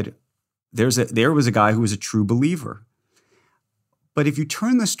said, there was a guy who was a true believer. But if you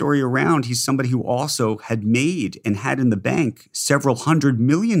turn the story around, he's somebody who also had made and had in the bank several $100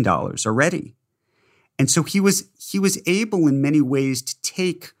 million already. And so he was able in many ways to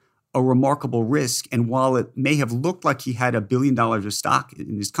take a remarkable risk. And while it may have looked like he had $1 billion of stock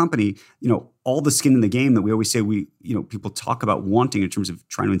in his company, all the skin in the game that we always say people talk about wanting in terms of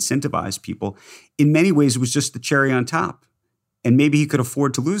trying to incentivize people, in many ways it was just the cherry on top. And maybe he could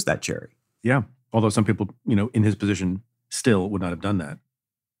afford to lose that cherry. Yeah. Although some people, in his position still would not have done that.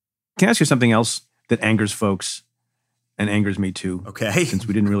 Can I ask you something else that angers folks and angers me too? Okay. Since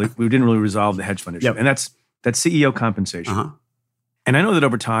we didn't really resolve the hedge fund issue. Yep. And that's CEO compensation. Uh-huh. And I know that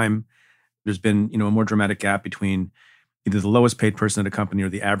over time, there's been, a more dramatic gap between either the lowest paid person at a company or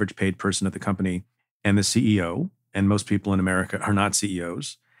the average paid person at the company and the CEO. And most people in America are not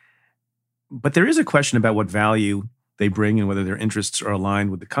CEOs. But there is a question about what value they bring and whether their interests are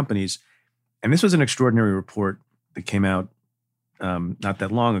aligned with the company's. And this was an extraordinary report that came out not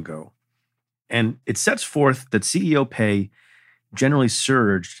that long ago. And it sets forth that CEO pay generally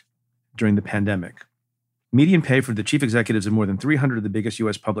surged during the pandemic. Median pay for the chief executives of more than 300 of the biggest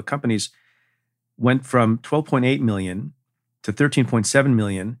U.S. public companies went from $12.8 million to $13.7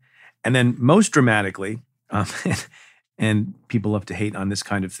 million. And then most dramatically, and people love to hate on this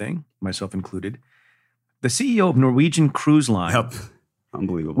kind of thing, myself included, the CEO of Norwegian Cruise Line, Yep.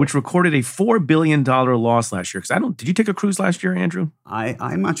 Unbelievable. which recorded a $4 billion loss last year. Because did you take a cruise last year, Andrew?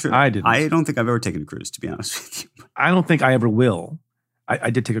 I'm not sure. I didn't. I don't think I've ever taken a cruise, to be honest with you. I don't think I ever will. I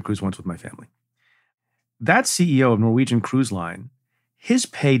did take a cruise once with my family. That CEO of Norwegian Cruise Line, his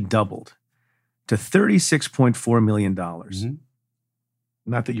pay doubled to $36.4 million. Mm-hmm.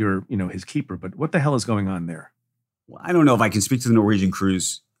 Not that you're, his keeper, but what the hell is going on there? Well, I don't know if I can speak to the Norwegian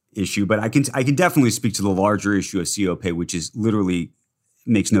cruise issue, but I can definitely speak to the larger issue of CEO pay, which is literally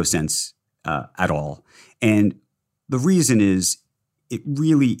makes no sense at all. And the reason is, it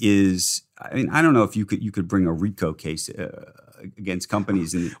really is. I mean, I don't know if you could bring a RICO case against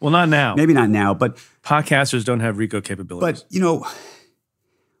companies. Well, not now. Maybe not now, but podcasters don't have RICO capabilities. But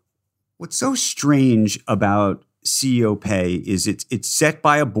what's so strange about CEO pay is it's set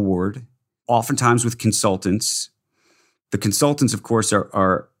by a board, oftentimes with consultants. The consultants, of course,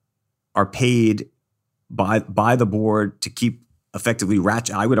 are paid by the board to keep effectively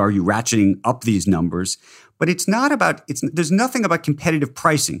I would argue ratcheting up these numbers. But it's not about there's nothing about competitive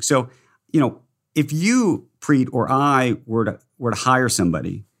pricing. So, if you, Preet, or I were to hire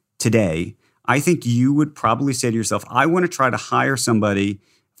somebody today, I think you would probably say to yourself, I want to try to hire somebody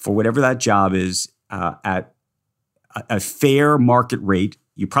for whatever that job is at a fair market rate.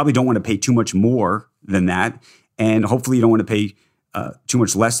 You probably don't want to pay too much more than that. And hopefully you don't want to pay too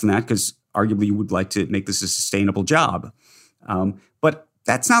much less than that, because arguably you would like to make this a sustainable job. But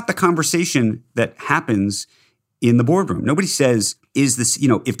that's not the conversation that happens in the boardroom. Nobody says, is this,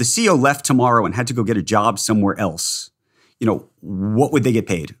 if the CEO left tomorrow and had to go get a job somewhere else, what would they get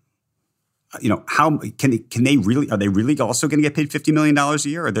paid? How can they really, are they really also going to get paid $50 million a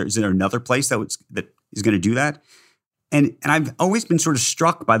year? Or is there another place that is going to do that? And I've always been sort of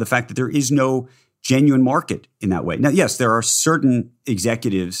struck by the fact that there is no genuine market in that way. Now, yes, there are certain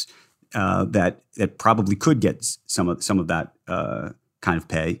executives that probably could get some of that kind of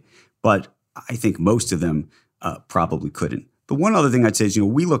pay, but I think most of them probably couldn't. The one other thing I'd say is,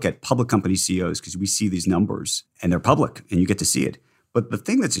 we look at public company CEOs because we see these numbers and they're public and you get to see it. But the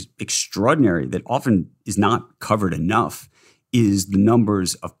thing that's extraordinary that often is not covered enough is the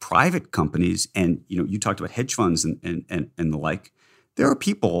numbers of private companies. And, you talked about hedge funds and the like. There are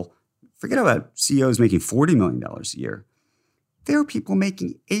people, forget about CEOs making $40 million a year. There are people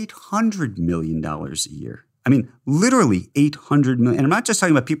making $800 million a year. I mean, literally $800 million. And I'm not just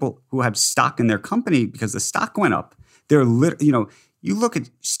talking about people who have stock in their company because the stock went up. You look at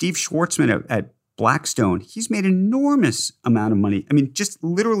Steve Schwartzman at Blackstone, he's made an enormous amount of money. I mean, just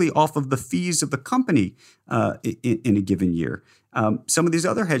literally off of the fees of the company in a given year. Some of these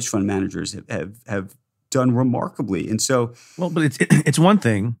other hedge fund managers have done remarkably. And so... Well, but it's one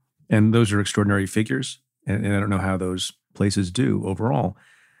thing, and those are extraordinary figures, and I don't know how those places do overall.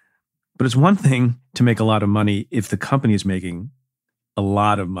 But it's one thing to make a lot of money if the company is making a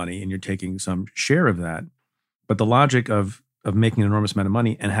lot of money and you're taking some share of that. But the logic of making an enormous amount of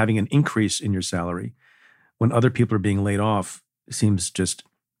money and having an increase in your salary when other people are being laid off seems just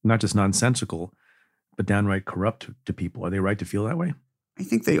not just nonsensical, but downright corrupt to people. Are they right to feel that way? I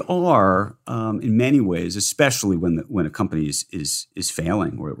think they are in many ways, especially when a company is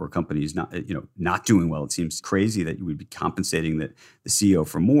failing or a company is not doing well. It seems crazy that you would be compensating the CEO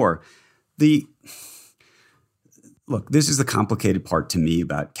for more. Look, this is the complicated part to me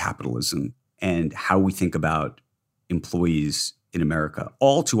about capitalism and how we think about employees in America.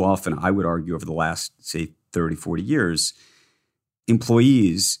 All too often, I would argue over the last, say, 30, 40 years,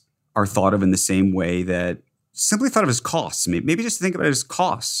 employees are thought of in the same way that simply thought of as costs. Maybe just think about it as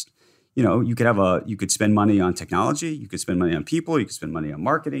costs. You could spend money on technology, you could spend money on people, you could spend money on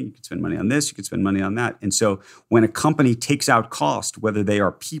marketing, you could spend money on this, you could spend money on that. And so when a company takes out cost, whether they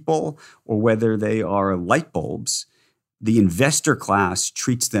are people or whether they are light bulbs, the investor class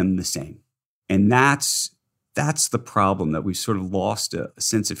treats them the same. And that's the problem, that we've sort of lost a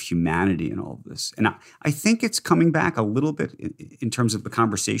sense of humanity in all of this. And I think it's coming back a little bit in terms of the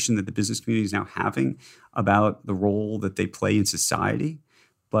conversation that the business community is now having about the role that they play in society.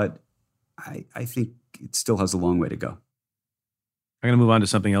 But I think it still has a long way to go. I'm going to move on to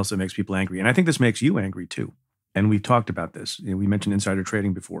something else that makes people angry. And I think this makes you angry too. And we've talked about this. We mentioned insider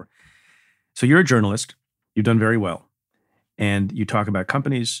trading before. So you're a journalist. You've done very well. And you talk about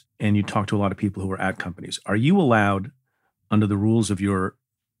companies and you talk to a lot of people who are at companies. Are you allowed, under the rules of your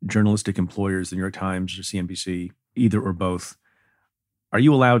journalistic employers, the New York Times or CNBC, either or both, are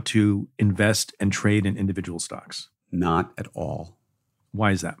you allowed to invest and trade in individual stocks? Not at all.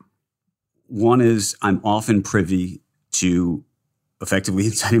 Why is that? One is I'm often privy to effectively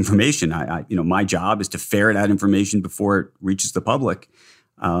inside information. My job is to ferret out information before it reaches the public.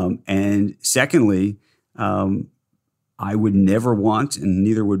 And secondly, I would never want, and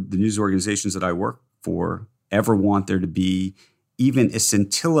neither would the news organizations that I work for, ever want there to be even a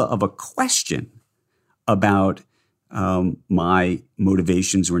scintilla of a question about my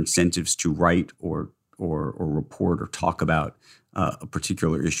motivations or incentives to write or report or talk about a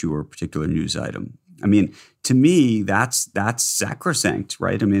particular issue or a particular news item. I mean, to me, that's sacrosanct,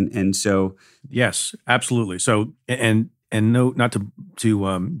 right? I mean, and so yes, absolutely. So, and no, not to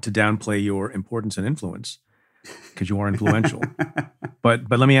downplay your importance and influence, because you are influential. but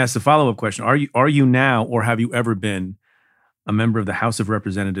let me ask the follow-up question: Are you now, or have you ever been, a member of the House of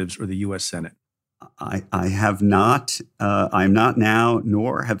Representatives or the U.S. Senate? I have not. I'm not now,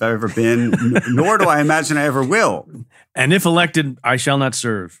 nor have I ever been, nor do I imagine I ever will. And if elected, I shall not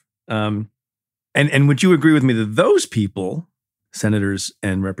serve. And would you agree with me that those people, senators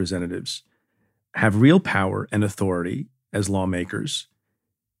and representatives, have real power and authority as lawmakers?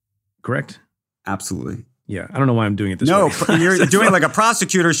 Correct? Absolutely. Yeah, I don't know why I'm doing it this way. No, you're doing it like a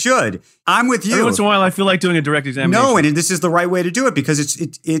prosecutor should. I'm with you. Every once in a while, I feel like doing a direct examination. No, and this is the right way to do it because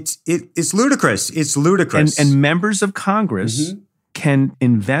it's ludicrous. It's ludicrous. And members of Congress can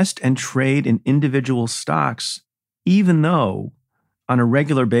invest and trade in individual stocks, even though on a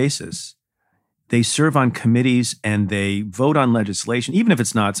regular basis they serve on committees and they vote on legislation, even if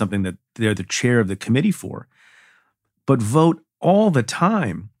it's not something that they're the chair of the committee for, but vote all the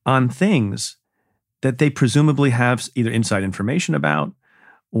time on things that they presumably have either inside information about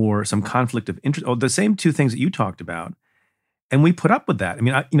or some conflict of interest, or the same two things that you talked about. And we put up with that. I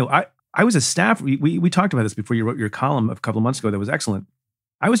mean, I was a staffer. We talked about this before you wrote your column a couple of months ago that was excellent.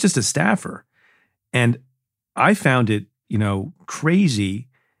 I was just a staffer. And I found it, crazy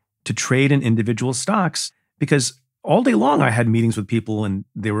to trade in individual stocks because all day long I had meetings with people and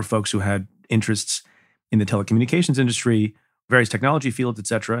there were folks who had interests in the telecommunications industry, various technology fields, et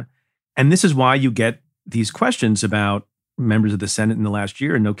cetera. And this is why you get these questions about members of the Senate in the last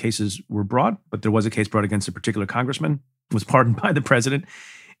year, and no cases were brought, but there was a case brought against a particular congressman, was pardoned by the president,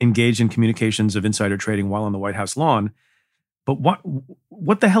 engaged in communications of insider trading while on the White House lawn. But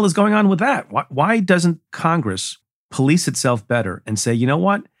what the hell is going on with that? Why doesn't Congress police itself better and say, you know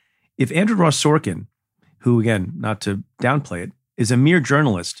what? If Andrew Ross Sorkin, who, again, not to downplay it, is a mere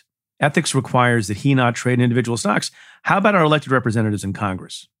journalist, ethics requires that he not trade in individual stocks. How about our elected representatives in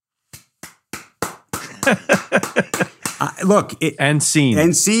Congress? Look, and scene.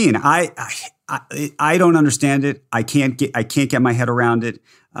 I don't understand it. I can't get my head around it.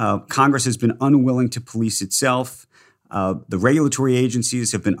 Congress has been unwilling to police itself. The regulatory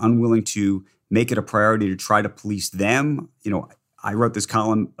agencies have been unwilling to make it a priority to try to police them. I wrote this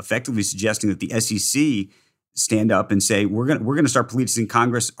column effectively suggesting that the SEC stand up and say we're going to start policing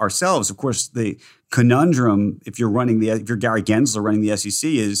Congress ourselves. Of course, the conundrum if you're Gary Gensler running the SEC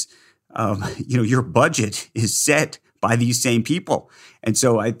is your budget is set by these same people. And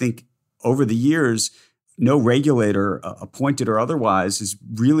so I think over the years, no regulator, appointed or otherwise, has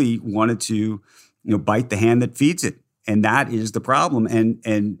really wanted to, bite the hand that feeds it. And that is the problem.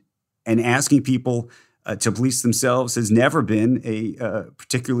 And asking people to police themselves has never been a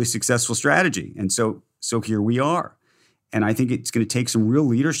particularly successful strategy. And so here we are. And I think it's going to take some real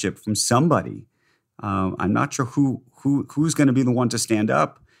leadership from somebody. I'm not sure who's going to be the one to stand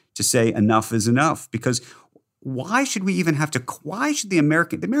up to say enough is enough, because why should the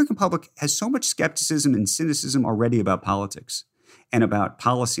American public has so much skepticism and cynicism already about politics and about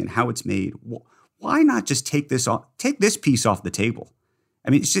policy and how it's made. Why not just take this piece off the table I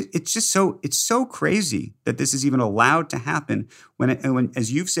mean, it's so crazy that this is even allowed to happen when,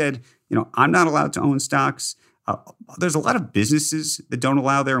 as you've said, I'm not allowed to own stocks. There's a lot of businesses that don't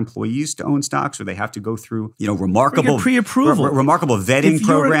allow their employees to own stocks, or they have to go through, remarkable pre-approval, remarkable vetting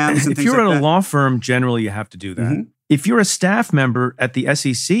programs. If you're at a law firm, generally you have to do that. Mm-hmm. If you're a staff member at the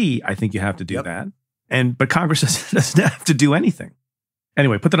SEC, I think you have to do that. But Congress doesn't have to do anything.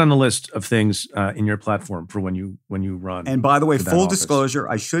 Anyway, put that on the list of things in your platform for when you run. And by the way, full office. disclosure,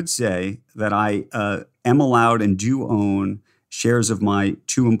 I should say that I am allowed and do own shares of my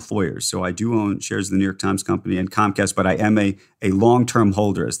two employers. So I do own shares of the New York Times Company and Comcast, but I am a long-term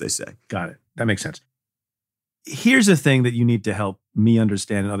holder, as they say. Got it. That makes sense. Here's a thing that you need to help me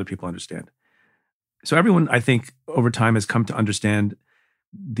understand and other people understand. So everyone, I think, over time has come to understand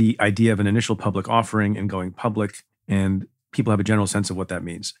the idea of an initial public offering and going public, and people have a general sense of what that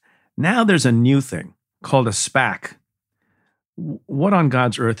means. Now there's a new thing called a SPAC. What on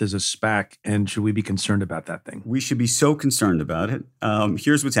God's earth is a SPAC, and should we be concerned about that thing? We should be so concerned about it.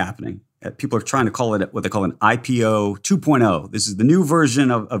 Here's what's happening. People are trying to call it what they call an IPO 2.0. This is the new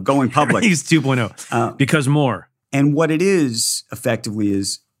version of going public. It's 2.0 because more. And what it is effectively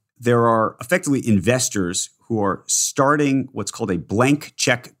is there are effectively investors who are starting what's called a blank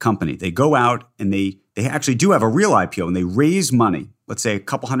check company. They go out and they actually do have a real IPO, and they raise money, let's say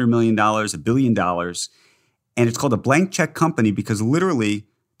 $200 million, $1 billion. And it's called a blank check company because literally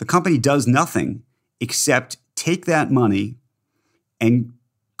the company does nothing except take that money and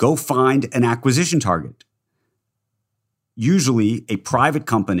go find an acquisition target. Usually a private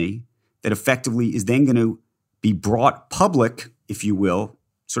company that effectively is then going to be brought public, if you will,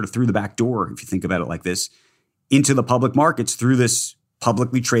 sort of through the back door, if you think about it like this, into the public markets through this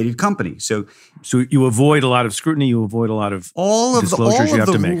publicly traded company. So you avoid a lot of scrutiny. You avoid a lot of disclosures you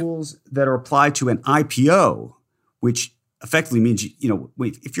have to make. All of the rules that are applied to an IPO, which effectively means,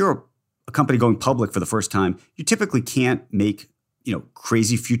 if you're a company going public for the first time, you typically can't make,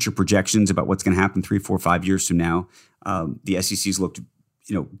 crazy future projections about what's going to happen 3, 4, 5 years from now. The SEC's looked,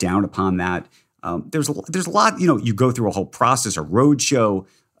 down upon that. There's a lot, you go through a whole process, a roadshow.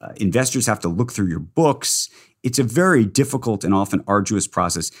 Investors have to look through your books. It's a very difficult and often arduous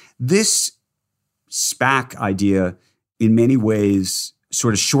process. This SPAC idea, in many ways,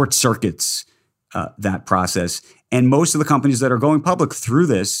 sort of short circuits that process. And most of the companies that are going public through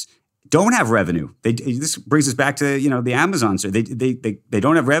this don't have revenue. This brings us back to the Amazon. So they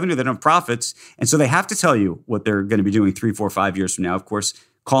don't have revenue, they don't have profits, and so they have to tell you what they're going to be doing 3, 4, 5 years from now. Of course,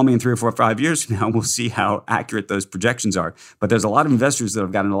 call me in 3 or 4 or 5 years from now, and we'll see how accurate those projections are. But there's a lot of investors that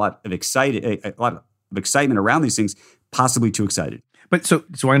have gotten a lot of excitement around these things, possibly too excited. But so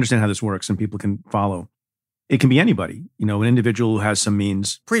I understand how this works, and people can follow. It can be anybody, an individual who has some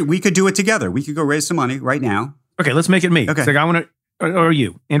means. We could do it together. We could go raise some money right now. Okay, let's make it me. Okay. It's like I want to, or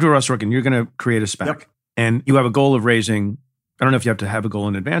you, Andrew Ross Sorkin, you're going to create a SPAC. Yep. And you have a goal of raising, I don't know if you have to have a goal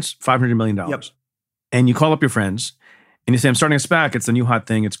in advance, $500 million. Yep. And you call up your friends and you say, I'm starting a SPAC. It's the new hot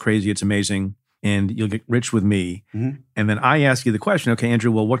thing. It's crazy. It's amazing. And you'll get rich with me. Mm-hmm. And then I ask you the question, okay,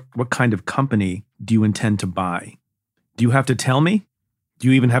 Andrew, well, what kind of company do you intend to buy? Do you have to tell me? Do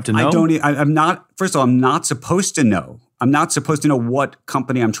you even have to know? I'm not, first of all, I'm not supposed to know. I'm not supposed to know what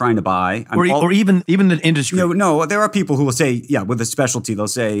company I'm trying to buy. Or even the industry. No, there are people who will say, with a specialty, they'll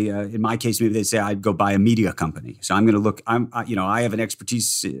say, in my case, maybe they say I'd go buy a media company. So I'm going to look, I have an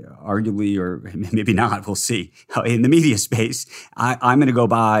expertise, arguably, or maybe not, we'll see, in the media space. I'm going to go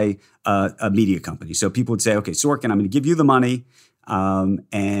buy a media company. So people would say, okay, Sorkin, I'm going to give you the money.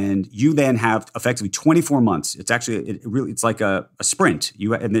 And you then have effectively 24 months. It's actually, it's like a sprint.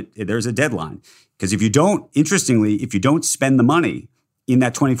 There's a deadline. Because if you don't spend the money in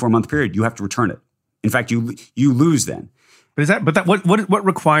that 24-month period, you have to return it. In fact, you lose then. But what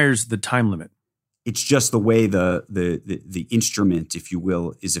requires the time limit? It's just the way the instrument, if you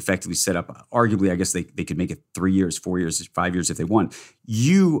will, is effectively set up. Arguably, I guess they could make it 3 years, 4 years, 5 years if they want.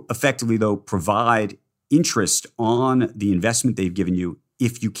 You effectively, though, provide interest on the investment they've given you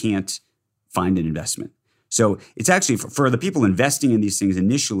if you can't find an investment. So it's actually, for the people investing in these things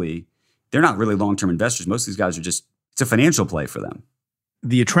initially, they're not really long-term investors. Most of these guys it's a financial play for them.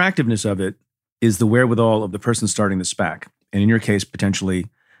 The attractiveness of it is the wherewithal of the person starting the SPAC. And in your case, potentially,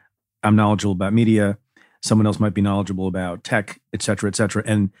 I'm knowledgeable about media. Someone else might be knowledgeable about tech, et cetera, et cetera.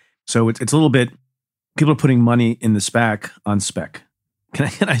 And so it's a little bit, people are putting money in the SPAC on spec. Can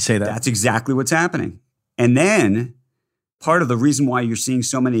I say that? That's exactly what's happening. And then part of the reason why you're seeing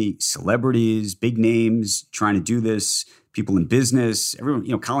so many celebrities, big names trying to do this, people in business,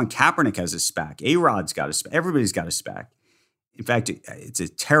 everyone, Colin Kaepernick has a SPAC. A-Rod's got a SPAC. Everybody's got a SPAC. In fact, it's a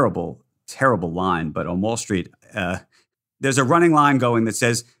terrible, terrible line. But on Wall Street, There's a running line going that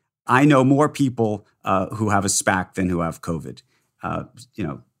says, I know more people who have a SPAC than who have COVID.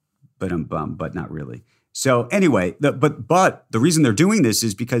 But not really. So anyway, but the reason they're doing this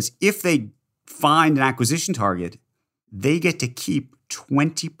is because if they find an acquisition target, they get to keep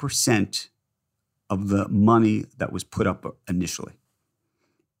 20% of the money that was put up initially.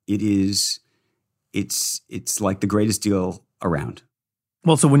 It's like the greatest deal around.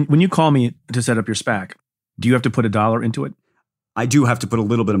 Well, so when you call me to set up your SPAC, do you have to put $1 into it? I do have to put a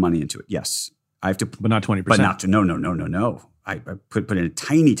little bit of money into it. Yes, I have to, but not 20%. But not to no. I put in a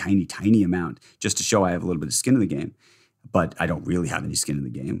tiny amount just to show I have a little bit of skin in the game. But I don't really have any skin in the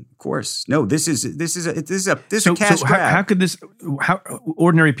game, of course. No, this is a cash grab. How could this? How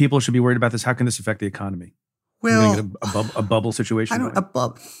ordinary people should be worried about this? How can this affect the economy? Well, a bubble situation.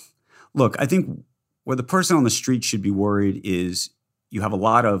 Look, I think where the person on the street should be worried is you have a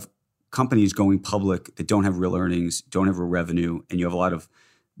lot of companies going public that don't have real earnings, don't have real revenue, and you have a lot of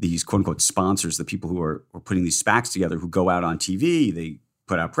these quote unquote sponsors, the people who are putting these SPACs together, who go out on TV, they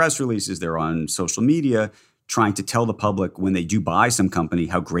put out press releases, they're on social media, trying to tell the public when they do buy some company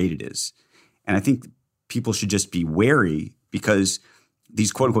how great it is. And I think people should just be wary because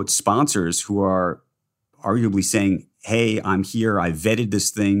these quote unquote sponsors who are arguably saying, hey, I'm here, I vetted this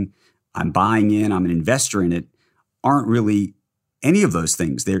thing, I'm buying in, I'm an investor in it, aren't really any of those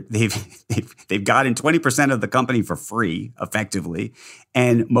things. They've gotten 20% of the company for free, effectively.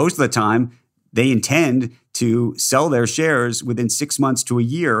 And most of the time, they intend to sell their shares within 6 months to a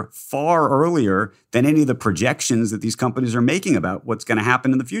year, far earlier than any of the projections that these companies are making about what's going to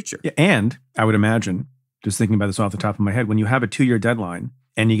happen in the future. Yeah, and I would imagine, just thinking about this off the top of my head, when you have a 2-year deadline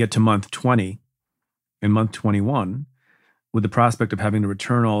and you get to month 20 and month 21, with the prospect of having to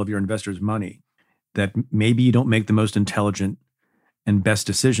return all of your investors' money, that maybe you don't make the most intelligent and best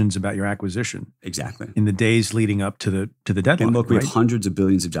decisions about your acquisition. Exactly. In the days leading up to the deadline. And look, we have hundreds of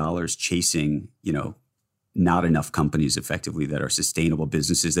billions of dollars chasing, not enough companies effectively that are sustainable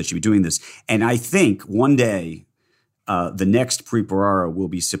businesses that should be doing this. And I think one day the next Preparara will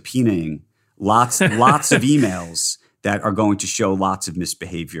be subpoenaing lots of emails that are going to show lots of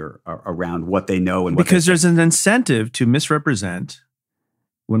misbehavior around what they know and what because there's an incentive to misrepresent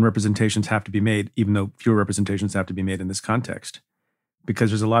when representations have to be made, even though fewer representations have to be made in this context.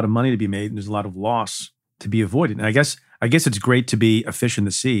 Because there's a lot of money to be made and there's a lot of loss to be avoided. And I guess it's great to be a fish in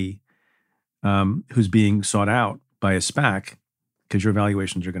the sea who's being sought out by a SPAC because your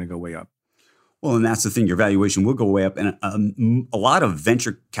valuations are going to go way up. Well, and that's the thing. Your valuation will go way up. And a lot of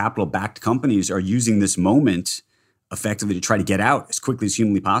venture capital-backed companies are using this moment effectively to try to get out as quickly as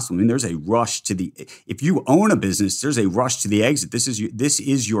humanly possible. I mean, there's a rush if you own a business, there's a rush to the exit. This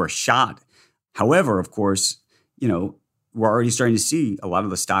is your shot. However, of course, we're already starting to see a lot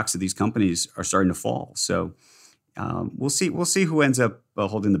of the stocks of these companies are starting to fall. So we'll see who ends up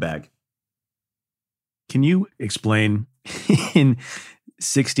holding the bag. Can you explain in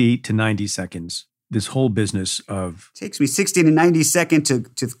 60 to 90 seconds this whole business of... It takes me 60 to 90 seconds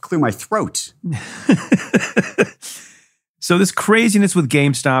to clear my throat. So this craziness with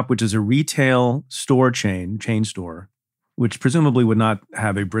GameStop, which is a retail store chain store, which presumably would not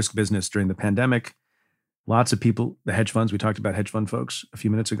have a brisk business during the pandemic. Lots of people, the hedge funds, we talked about hedge fund folks a few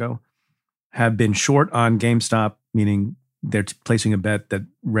minutes ago, have been short on GameStop, meaning they're placing a bet that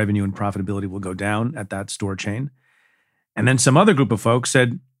revenue and profitability will go down at that store chain. And then some other group of folks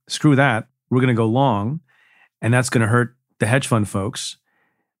said, screw that, we're going to go long, and that's going to hurt the hedge fund folks.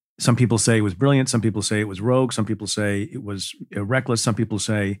 Some people say it was brilliant. Some people say it was rogue. Some people say it was reckless. Some people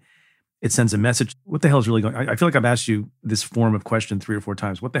say it sends a message. What the hell is really going on? I feel like I've asked you this form of question 3 or 4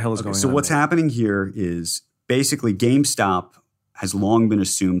 times. What the hell is going on? So what's happening here is basically GameStop has long been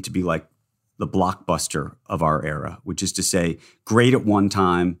assumed to be like the Blockbuster of our era, which is to say great at one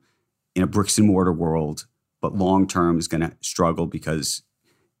time in a bricks and mortar world, but long term is going to struggle because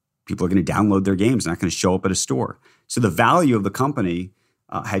people are going to download their games, not going to show up at a store. So the value of the company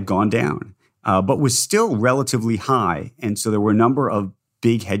had gone down, but was still relatively high. And so there were a number of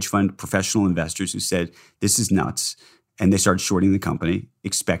big hedge fund professional investors who said, this is nuts. And they started shorting the company,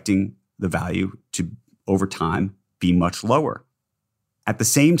 expecting the value to, over time, be much lower. At the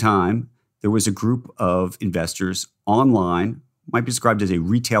same time, there was a group of investors online, might be described as a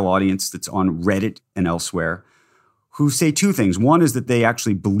retail audience that's on Reddit and elsewhere, who say 2 things. One is that they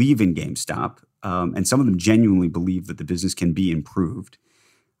actually believe in GameStop, and some of them genuinely believe that the business can be improved.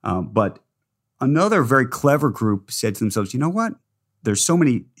 But another very clever group said to themselves, you know what? There's so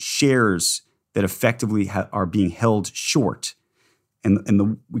many shares that effectively are being held short.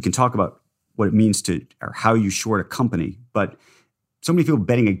 And we can talk about what it means to, or how you short a company, but so many people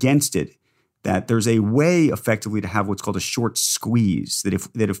betting against it that there's a way effectively to have what's called a short squeeze, that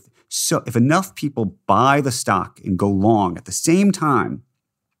if enough people buy the stock and go long at the same time,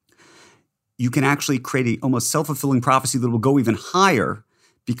 you can actually create a almost self-fulfilling prophecy that will go even higher,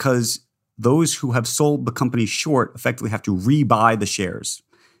 because those who have sold the company short effectively have to rebuy the shares.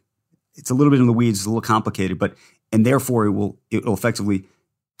 It's a little bit in the weeds, it's a little complicated, and therefore it will effectively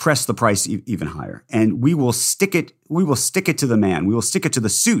press the price even higher. And we will stick it to the man. We will stick it to the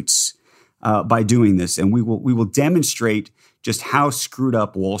suits by doing this. And we will demonstrate just how screwed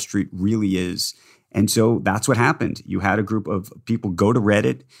up Wall Street really is. And so that's what happened. You had a group of people go to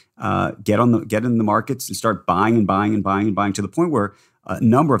Reddit, get in the markets and start buying and buying and buying and buying, to the point where a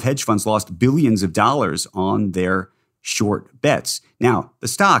number of hedge funds lost billions of dollars on their short bets. Now, the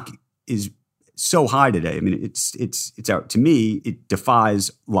stock is so high today. I mean, it's out, to me, it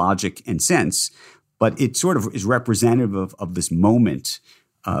defies logic and sense, but it sort of is representative of this moment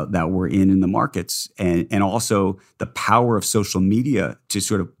that we're in the markets, and also the power of social media to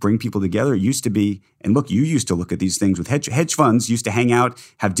sort of bring people together. It used to be, and look, you used to look at these things with hedge funds, used to hang out,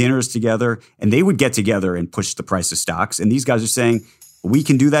 have dinners together, and they would get together and push the price of stocks. And these guys are saying, we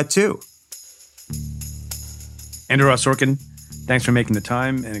can do that too. Andrew Ross Sorkin, thanks for making the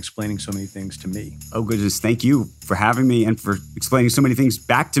time and explaining so many things to me. Oh, goodness. Thank you for having me and for explaining so many things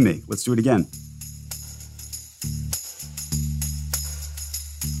back to me. Let's do it again.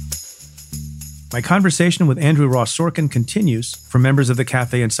 My conversation with Andrew Ross Sorkin continues for members of the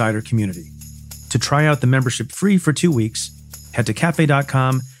Cafe Insider community. To try out the membership free for 2 weeks, head to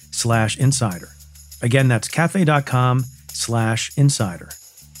cafe.com/insider. Again, that's cafe.com/insider.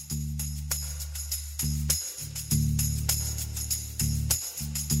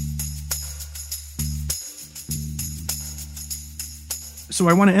 So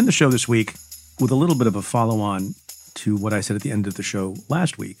I want to end the show this week with a little bit of a follow-on to what I said at the end of the show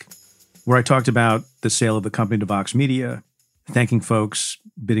last week, where I talked about the sale of the company to Vox Media, thanking folks,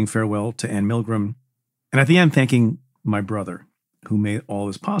 bidding farewell to Ann Milgram, and at the end, thanking my brother, who made all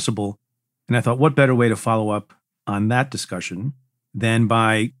this possible. And I thought, what better way to follow up on that discussion than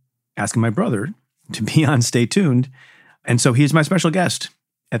by asking my brother to be on Stay Tuned. And so he's my special guest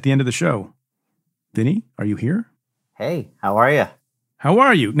at the end of the show. Vinny, are you here? Hey, how are you? How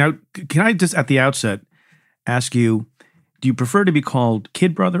are you? Now, can I just at the outset ask you, do you prefer to be called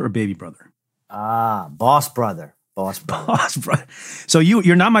kid brother or baby brother? Boss brother. Boss brother. Boss brother. So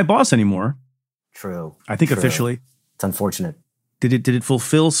you're not my boss anymore. True. I think True. officially. It's unfortunate. Did it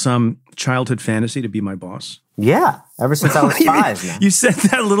fulfill some childhood fantasy to be my boss? Yeah, ever since I was 5. Man. You said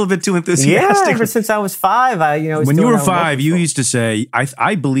that a little bit too enthusiastic. Yeah, ever since I was 5, when you were 5, you used to say,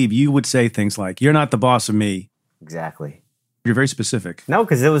 I believe you would say things like, "You're not the boss of me." Exactly. You're very specific. No,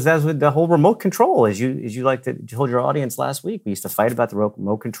 because that was with the whole remote control. As you like to told your audience last week, we used to fight about the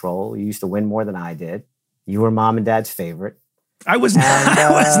remote control. You used to win more than I did. You were mom and dad's favorite. I was not.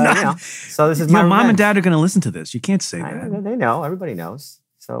 I was not. You know, so this is my mom revenge. and dad are going to listen to this. You can't say that. They know. Everybody knows.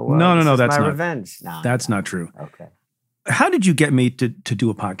 So no, that's my not revenge. No, that's not true. Okay. How did you get me to do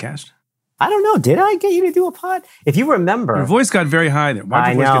a podcast? I don't know. Did I get you to do a pod? If you remember, your voice got very high there.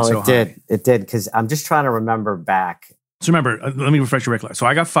 Why did your voice get so high? It did. Because I'm just trying to remember back. So remember, let me refresh your recollection. So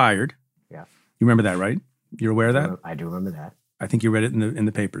I got fired. Yeah. You remember that, right? You're aware of that? I do remember that. I think you read it in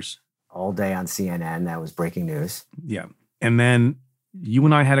the papers. All day on CNN. That was breaking news. Yeah. And then you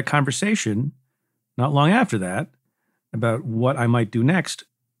and I had a conversation not long after that about what I might do next.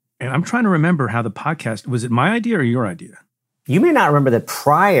 And I'm trying to remember how the podcast, was it my idea or your idea? You may not remember that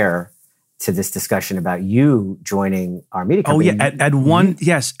prior to this discussion about you joining our media company. Oh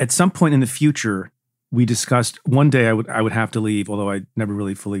yeah, at some point in the future, we discussed one day I would have to leave, although I never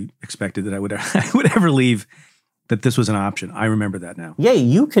really fully expected that I would ever leave, that this was an option. I remember that now. Yeah,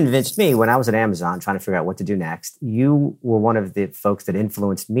 you convinced me when I was at Amazon trying to figure out what to do next. You were one of the folks that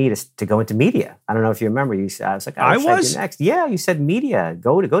influenced me to go into media. I don't know if you remember. I was like, what should I do next? Yeah, you said media.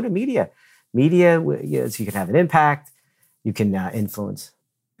 Go to media. Media, so you can have an impact. You can influence.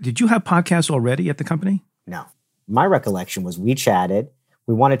 Did you have podcasts already at the company? No. My recollection was we chatted.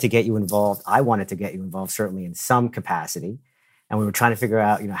 We wanted to get you involved. I wanted to get you involved, certainly in some capacity. And we were trying to figure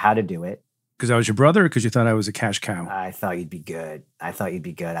out, how to do it. Because I was your brother or because you thought I was a cash cow? I thought you'd be good. I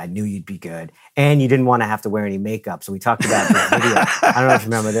knew you'd be good. And you didn't want to have to wear any makeup. So we talked about the video. I don't know if you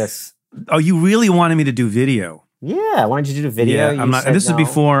remember this. Oh, you really wanted me to do video? Yeah, I wanted you to do video. Yeah, I'm not. And this is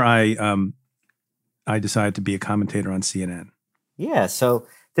before I decided to be a commentator on CNN. Yeah, so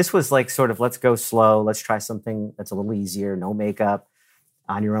this was like sort of, let's go slow. Let's try something that's a little easier, no makeup,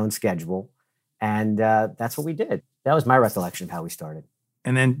 on your own schedule. And that's what we did. That was my recollection of how we started.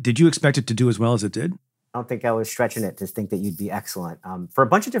 And then did you expect it to do as well as it did? I don't think I was stretching it to think that you'd be excellent for a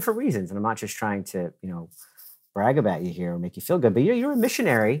bunch of different reasons. And I'm not just trying to, brag about you here or make you feel good, but you're a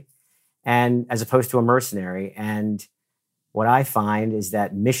missionary and as opposed to a mercenary. And what I find is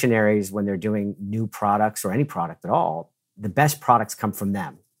that missionaries, when they're doing new products or any product at all, the best products come from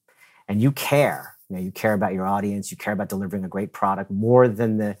them. And you care. You care about your audience. You care about delivering a great product more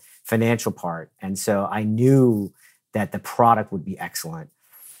than the financial part. And so I knew that the product would be excellent.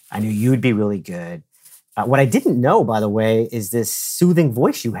 I knew you'd be really good. What I didn't know, by the way, is this soothing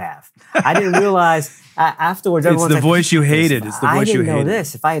voice you have. I didn't realize afterwards. It's the voice you hated. It's the voice you hated. I didn't know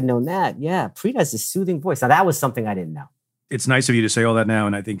this. If I had known that, yeah, Preet has this soothing voice. Now, that was something I didn't know. It's nice of you to say all that now,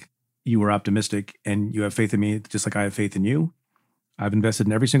 and I think you were optimistic, and you have faith in me, just like I have faith in you. I've invested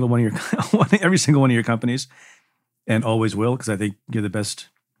in every single one of your companies, and always will, because I think you're the best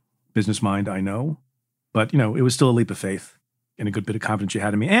business mind I know. But it was still a leap of faith and a good bit of confidence you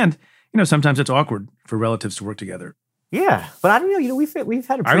had in me, and. Sometimes it's awkward for relatives to work together. Yeah, but I don't know. We've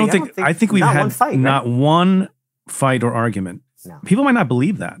had a pretty, I think we've had not one fight or argument. No. People might not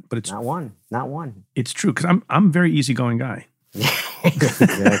believe that, but it's not one. It's true because I'm a very easygoing guy.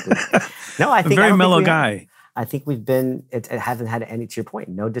 Exactly. No, I think a very mellow guy. I think we've been. It hasn't had any. To your point,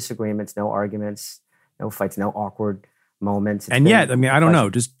 no disagreements, no arguments, no fights, no awkward moments. And yet, I don't know.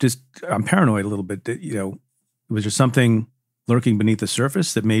 Just I'm paranoid a little bit. That, was there something lurking beneath the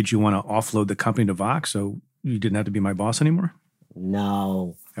surface that made you want to offload the company to Vox so you didn't have to be my boss anymore?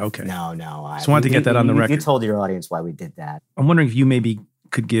 No. Okay. No. Just wanted to get that on the record. You told your audience why we did that. I'm wondering if you maybe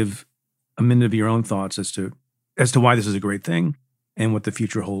could give a minute of your own thoughts as to why this is a great thing and what the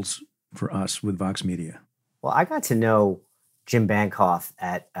future holds for us with Vox Media. Well, I got to know Jim Bankoff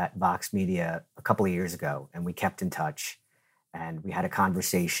at Vox Media a couple of years ago, and we kept in touch. And we had a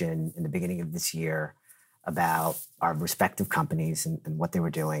conversation in the beginning of this year about our respective companies and what they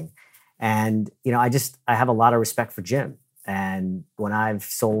were doing. And, I have a lot of respect for Jim. And when I've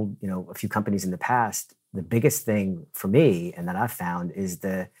sold, a few companies in the past, the biggest thing for me and that I've found is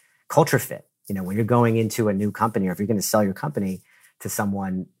the culture fit. When you're going into a new company or if you're going to sell your company to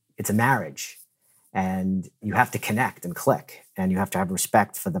someone, it's a marriage and you have to connect and click and you have to have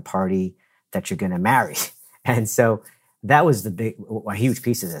respect for the party that you're going to marry. And so that was a huge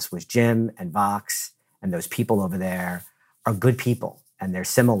piece of this was Jim and Vox. And those people over there are good people and they're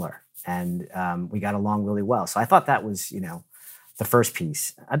similar. And we got along really well. So I thought that was, the first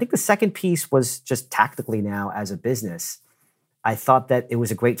piece. I think the second piece was just tactically now as a business. I thought that it was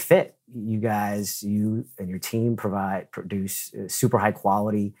a great fit. You and your team produce super high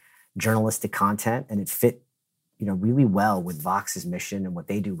quality journalistic content and it fit, really well with Vox's mission and what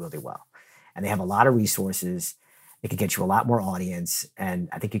they do really well. And they have a lot of resources. It could get you a lot more audience. And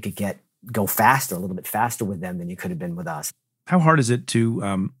I think you could go faster, a little bit faster with them than you could have been with us. How hard is it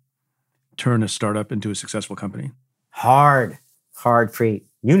to turn a startup into a successful company? Hard, Preet.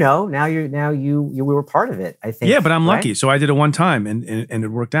 Now you were part of it, I think. Yeah, but I'm right? lucky. So I did it one time and it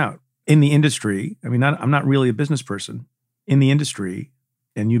worked out. In the industry, I'm not really a business person. In the industry,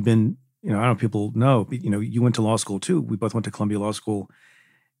 and you've been, I don't know if people know, but, you went to law school too. We both went to Columbia Law School.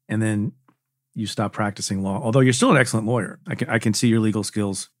 And then you stopped practicing law, although you're still an excellent lawyer. I can see your legal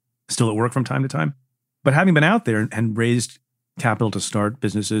skills still at work from time to time. But having been out there and raised capital to start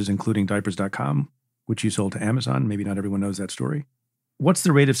businesses, including diapers.com, which you sold to Amazon, maybe not everyone knows that story. What's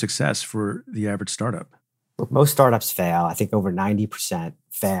the rate of success for the average startup? Look, most startups fail. I think over 90%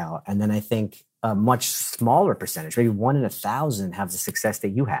 fail. And then I think a much smaller percentage, maybe 1 in 1,000 have the success that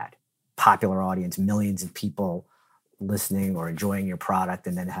you had. Popular audience, millions of people listening or enjoying your product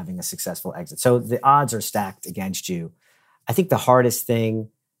and then having a successful exit. So the odds are stacked against you. I think the hardest thing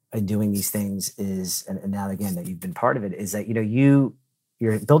in doing these things is, and now again that you've been part of it, is that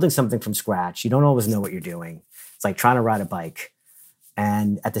you're building something from scratch. You don't always know what you're doing. It's like trying to ride a bike.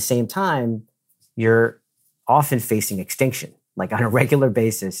 And at the same time, you're often facing extinction. Like on a regular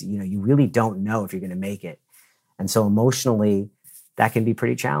basis, you really don't know if you're going to make it. And so emotionally, that can be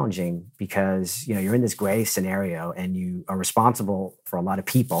pretty challenging because, you're in this gray scenario and you are responsible for a lot of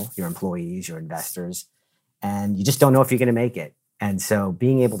people, your employees, your investors, and you just don't know if you're going to make it. And so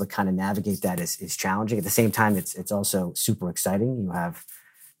being able to kind of navigate that is challenging. At the same time, it's also super exciting. You have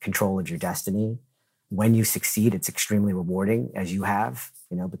control of your destiny. When you succeed, it's extremely rewarding, as you have,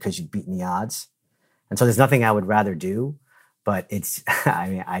 because you've beaten the odds. And so there's nothing I would rather do, but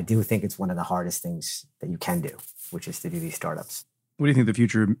I do think it's one of the hardest things that you can do, which is to do these startups. What do you think the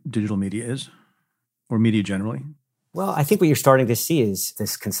future of digital media is, or media generally? Well, I think what you're starting to see is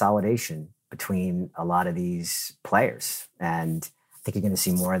this consolidation between a lot of these players. And I think you're going to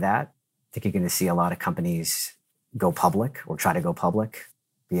see more of that. I think you're going to see a lot of companies go public or try to go public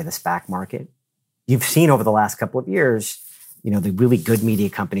via the SPAC market. you've seen over the last couple of years, the really good media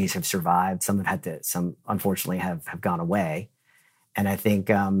companies have survived. Some some unfortunately have gone away. And I think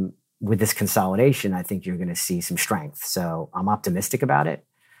with this consolidation, I think you're going to see some strength. So I'm optimistic about it.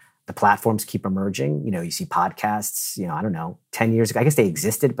 The platforms keep emerging. You see podcasts, I don't know, 10 years ago. I guess they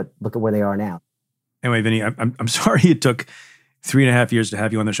existed, but look at where they are now. Anyway, Vinny, I'm sorry it took 3.5 years to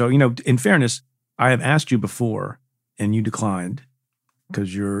have you on the show. In fairness, I have asked you before and you declined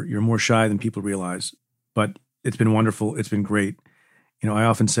because you're more shy than people realize. But it's been wonderful. It's been great. I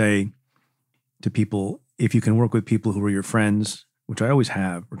often say to people, if you can work with people who are your friends, which I always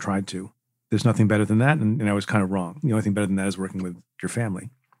have or tried to, there's nothing better than that. And I was kind of wrong. The only thing better than that is working with your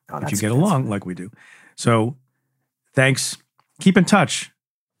family. If you get along like we do. So thanks. Keep in touch.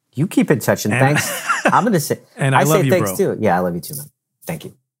 You keep in touch. And thanks. I'm going to say, and I love say you, thanks bro. too. Yeah, I love you too, man. Thank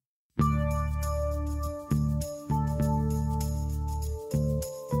you.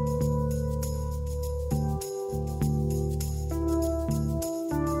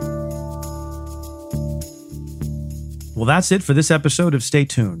 Well, that's it for this episode of Stay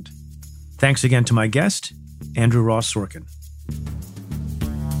Tuned. Thanks again to my guest, Andrew Ross Sorkin.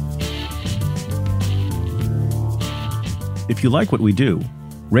 If you like what we do,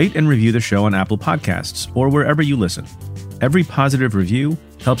 rate and review the show on Apple Podcasts or wherever you listen. Every positive review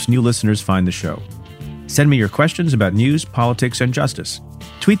helps new listeners find the show. Send me your questions about news, politics, and justice.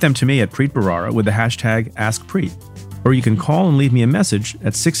 Tweet them to me at Preet Bharara with the hashtag AskPreet. Or you can call and leave me a message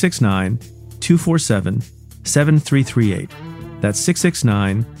at 669-247-7338. That's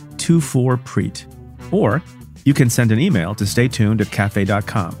 669-24-PREET. Or you can send an email to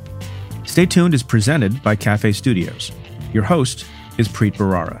staytuned@cafe.com. Stay Tuned is presented by Cafe Studios. Your host is Preet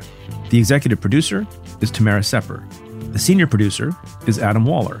Bharara. The executive producer is Tamara Sepper. The senior producer is Adam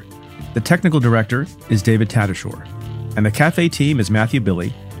Waller. The technical director is David Tadashore. And the Cafe team is Matthew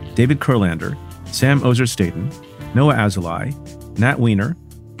Billy, David Kurlander, Sam Ozer-Staten, Noah Azulai, Nat Weiner,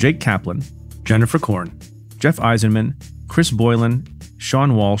 Jake Kaplan, Jennifer Korn, Jeff Eisenman, Chris Boylan,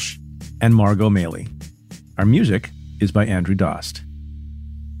 Sean Walsh, and Margot Maley. Our music is by Andrew Dost.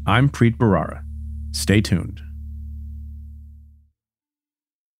 I'm Preet Bharara. Stay tuned.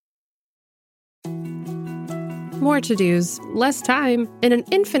 More to-dos, less time, and an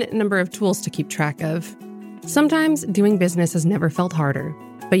infinite number of tools to keep track of. Sometimes doing business has never felt harder,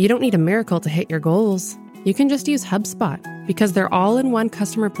 but you don't need a miracle to hit your goals. You can just use HubSpot, because their all-in-one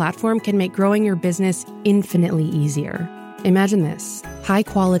customer platform can make growing your business infinitely easier. Imagine this: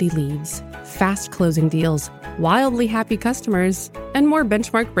 high-quality leads, fast closing deals, wildly happy customers, and more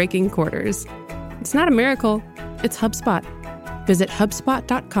benchmark-breaking quarters. It's not a miracle, it's HubSpot. Visit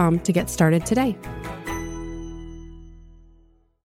HubSpot.com to get started today.